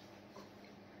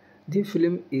 The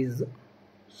film is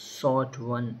shot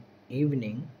one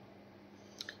evening,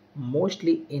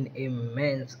 mostly in a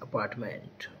man's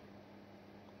apartment.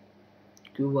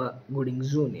 Cuba Gooding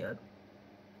Jr.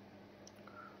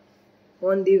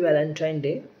 On the Valentine's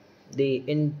Day, he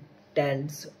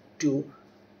intends to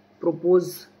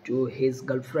propose to his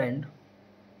girlfriend.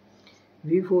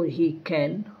 Before he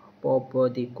can pop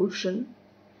the question,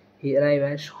 he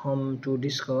arrives at home to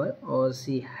discover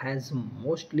she has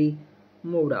mostly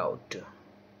moved out.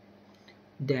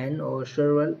 Then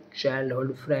several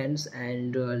childhood friends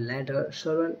and later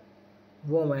several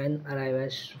women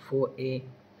arrive for a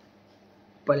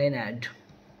promenade.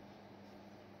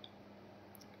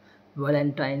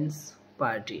 Valentine's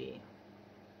party.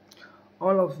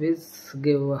 All of which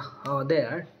give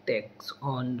their takes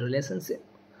on relationship,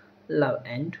 love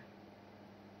and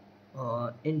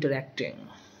interacting.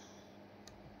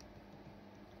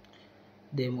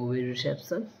 The movie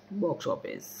reception, box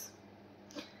office.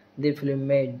 The film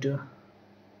made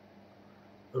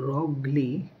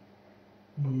roguely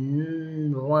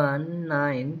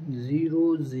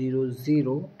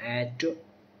 19,000 at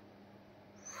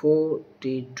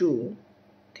 42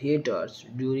 theaters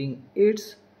during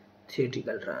its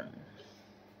theatrical run.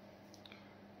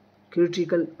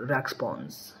 Critical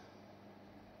response.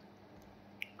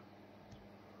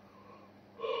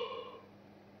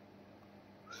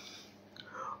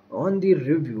 On the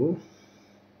review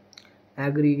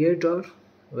aggregator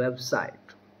website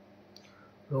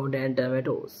Rotten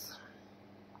Tomatoes,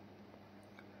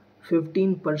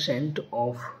 15%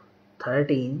 of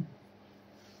 13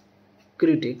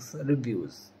 critics'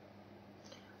 reviews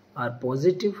are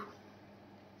positive,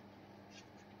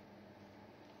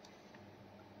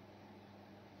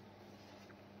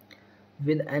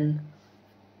 with an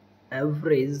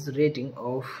average rating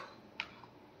of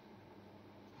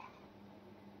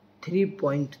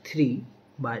 3.3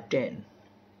 by 10.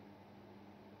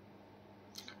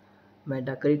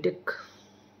 Metacritic,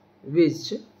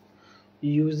 which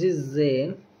uses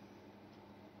a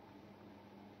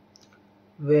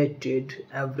weighted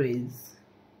average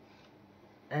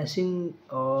assigned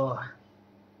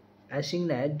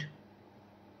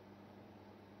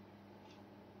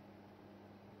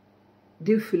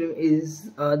the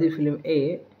film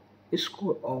a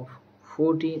score of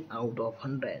 14 out of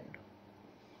 100.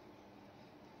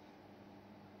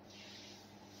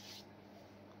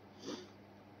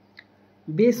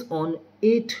 Based on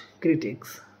 8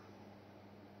 critics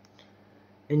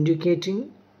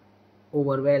indicating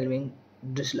overwhelming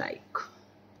dislike.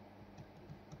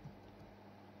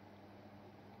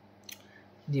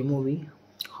 The movie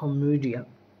home media.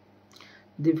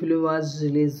 The film was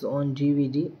released on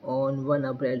DVD on 1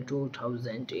 April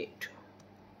 2008.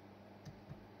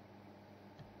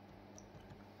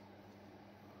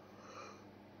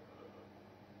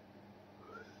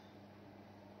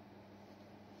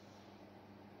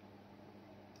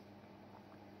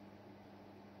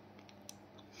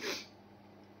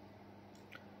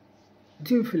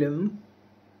 The film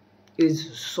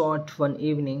is shot one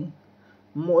evening,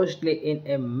 mostly in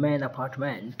a main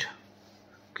apartment.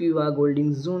 Cuba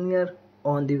Golding Jr.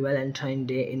 on the Valentine's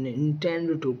Day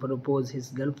intended to propose his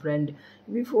girlfriend.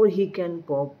 Before he can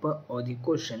pop the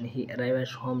question, he arrives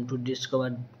at home to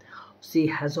discover she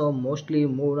has mostly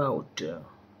moved out.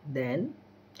 Then,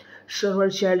 several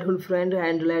childhood friends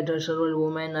and later several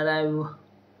women arrive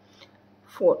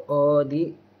for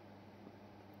the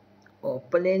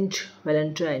opulent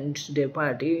Valentine's Day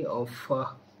party, of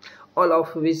all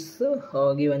of which,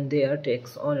 given their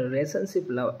takes on relationship,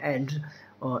 love, and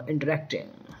interacting.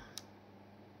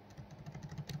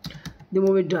 The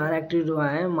movie directed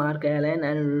by Mark Allen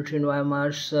and written by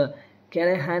Marsh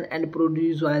Callahan and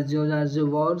produced by George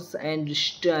Watts and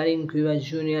starring Cuba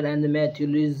Jr. and Matthew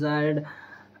Lillard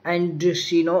and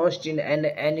Sheena Austin and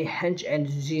Annie Hench and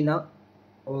Gina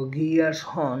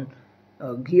Gearshon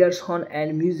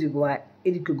and music by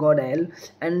Eric Godel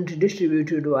and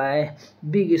distributed by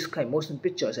Big Sky Motion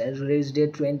Pictures and release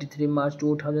date 23 March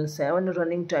 2007,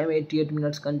 running time 88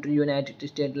 minutes, country United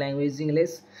States, language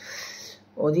English.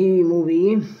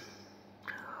 The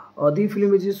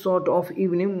film is shot of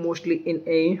evening, mostly in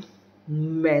a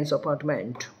man's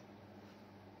apartment.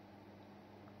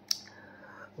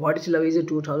 What is Love is a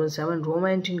 2007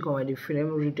 romantic comedy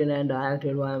film written and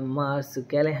directed by Mark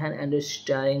Callahan and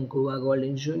starring Cuba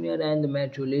Golding Jr. and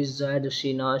Matthew Lillard,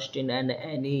 Sheena Austin and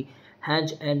Annie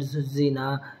Hench and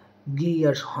Gina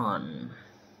Gearshon.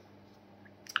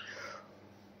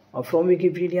 From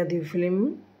Wikipedia, the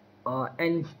film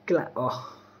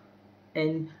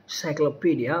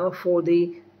encyclopedia for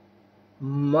the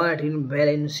Martin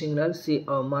Balin singer. See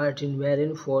Martin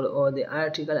Balin for the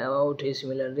article about a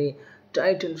similarly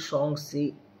titled song.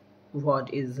 See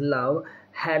What is Love,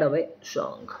 Hadaway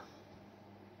song.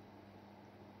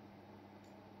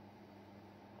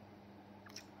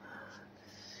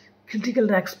 Critical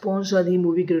response. The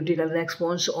movie critical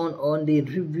response on the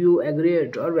review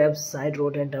aggregator website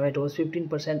Rotten Tomatoes,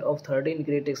 15% of 13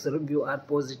 critics review are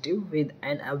positive, with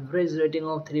an average rating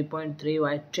of 3.3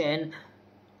 by 10.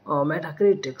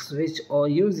 Metacritic, which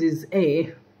uses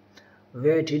a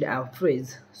weighted average,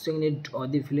 saying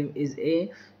the film is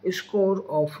a score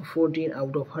of 14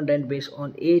 out of 100 based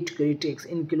on 8 critics,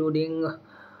 including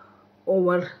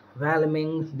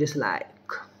overwhelming dislike.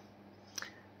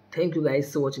 Thank you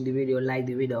guys for watching the video. Like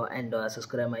the video and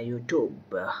subscribe my YouTube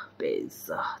page.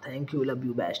 Thank you. Love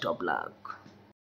you. Best of luck.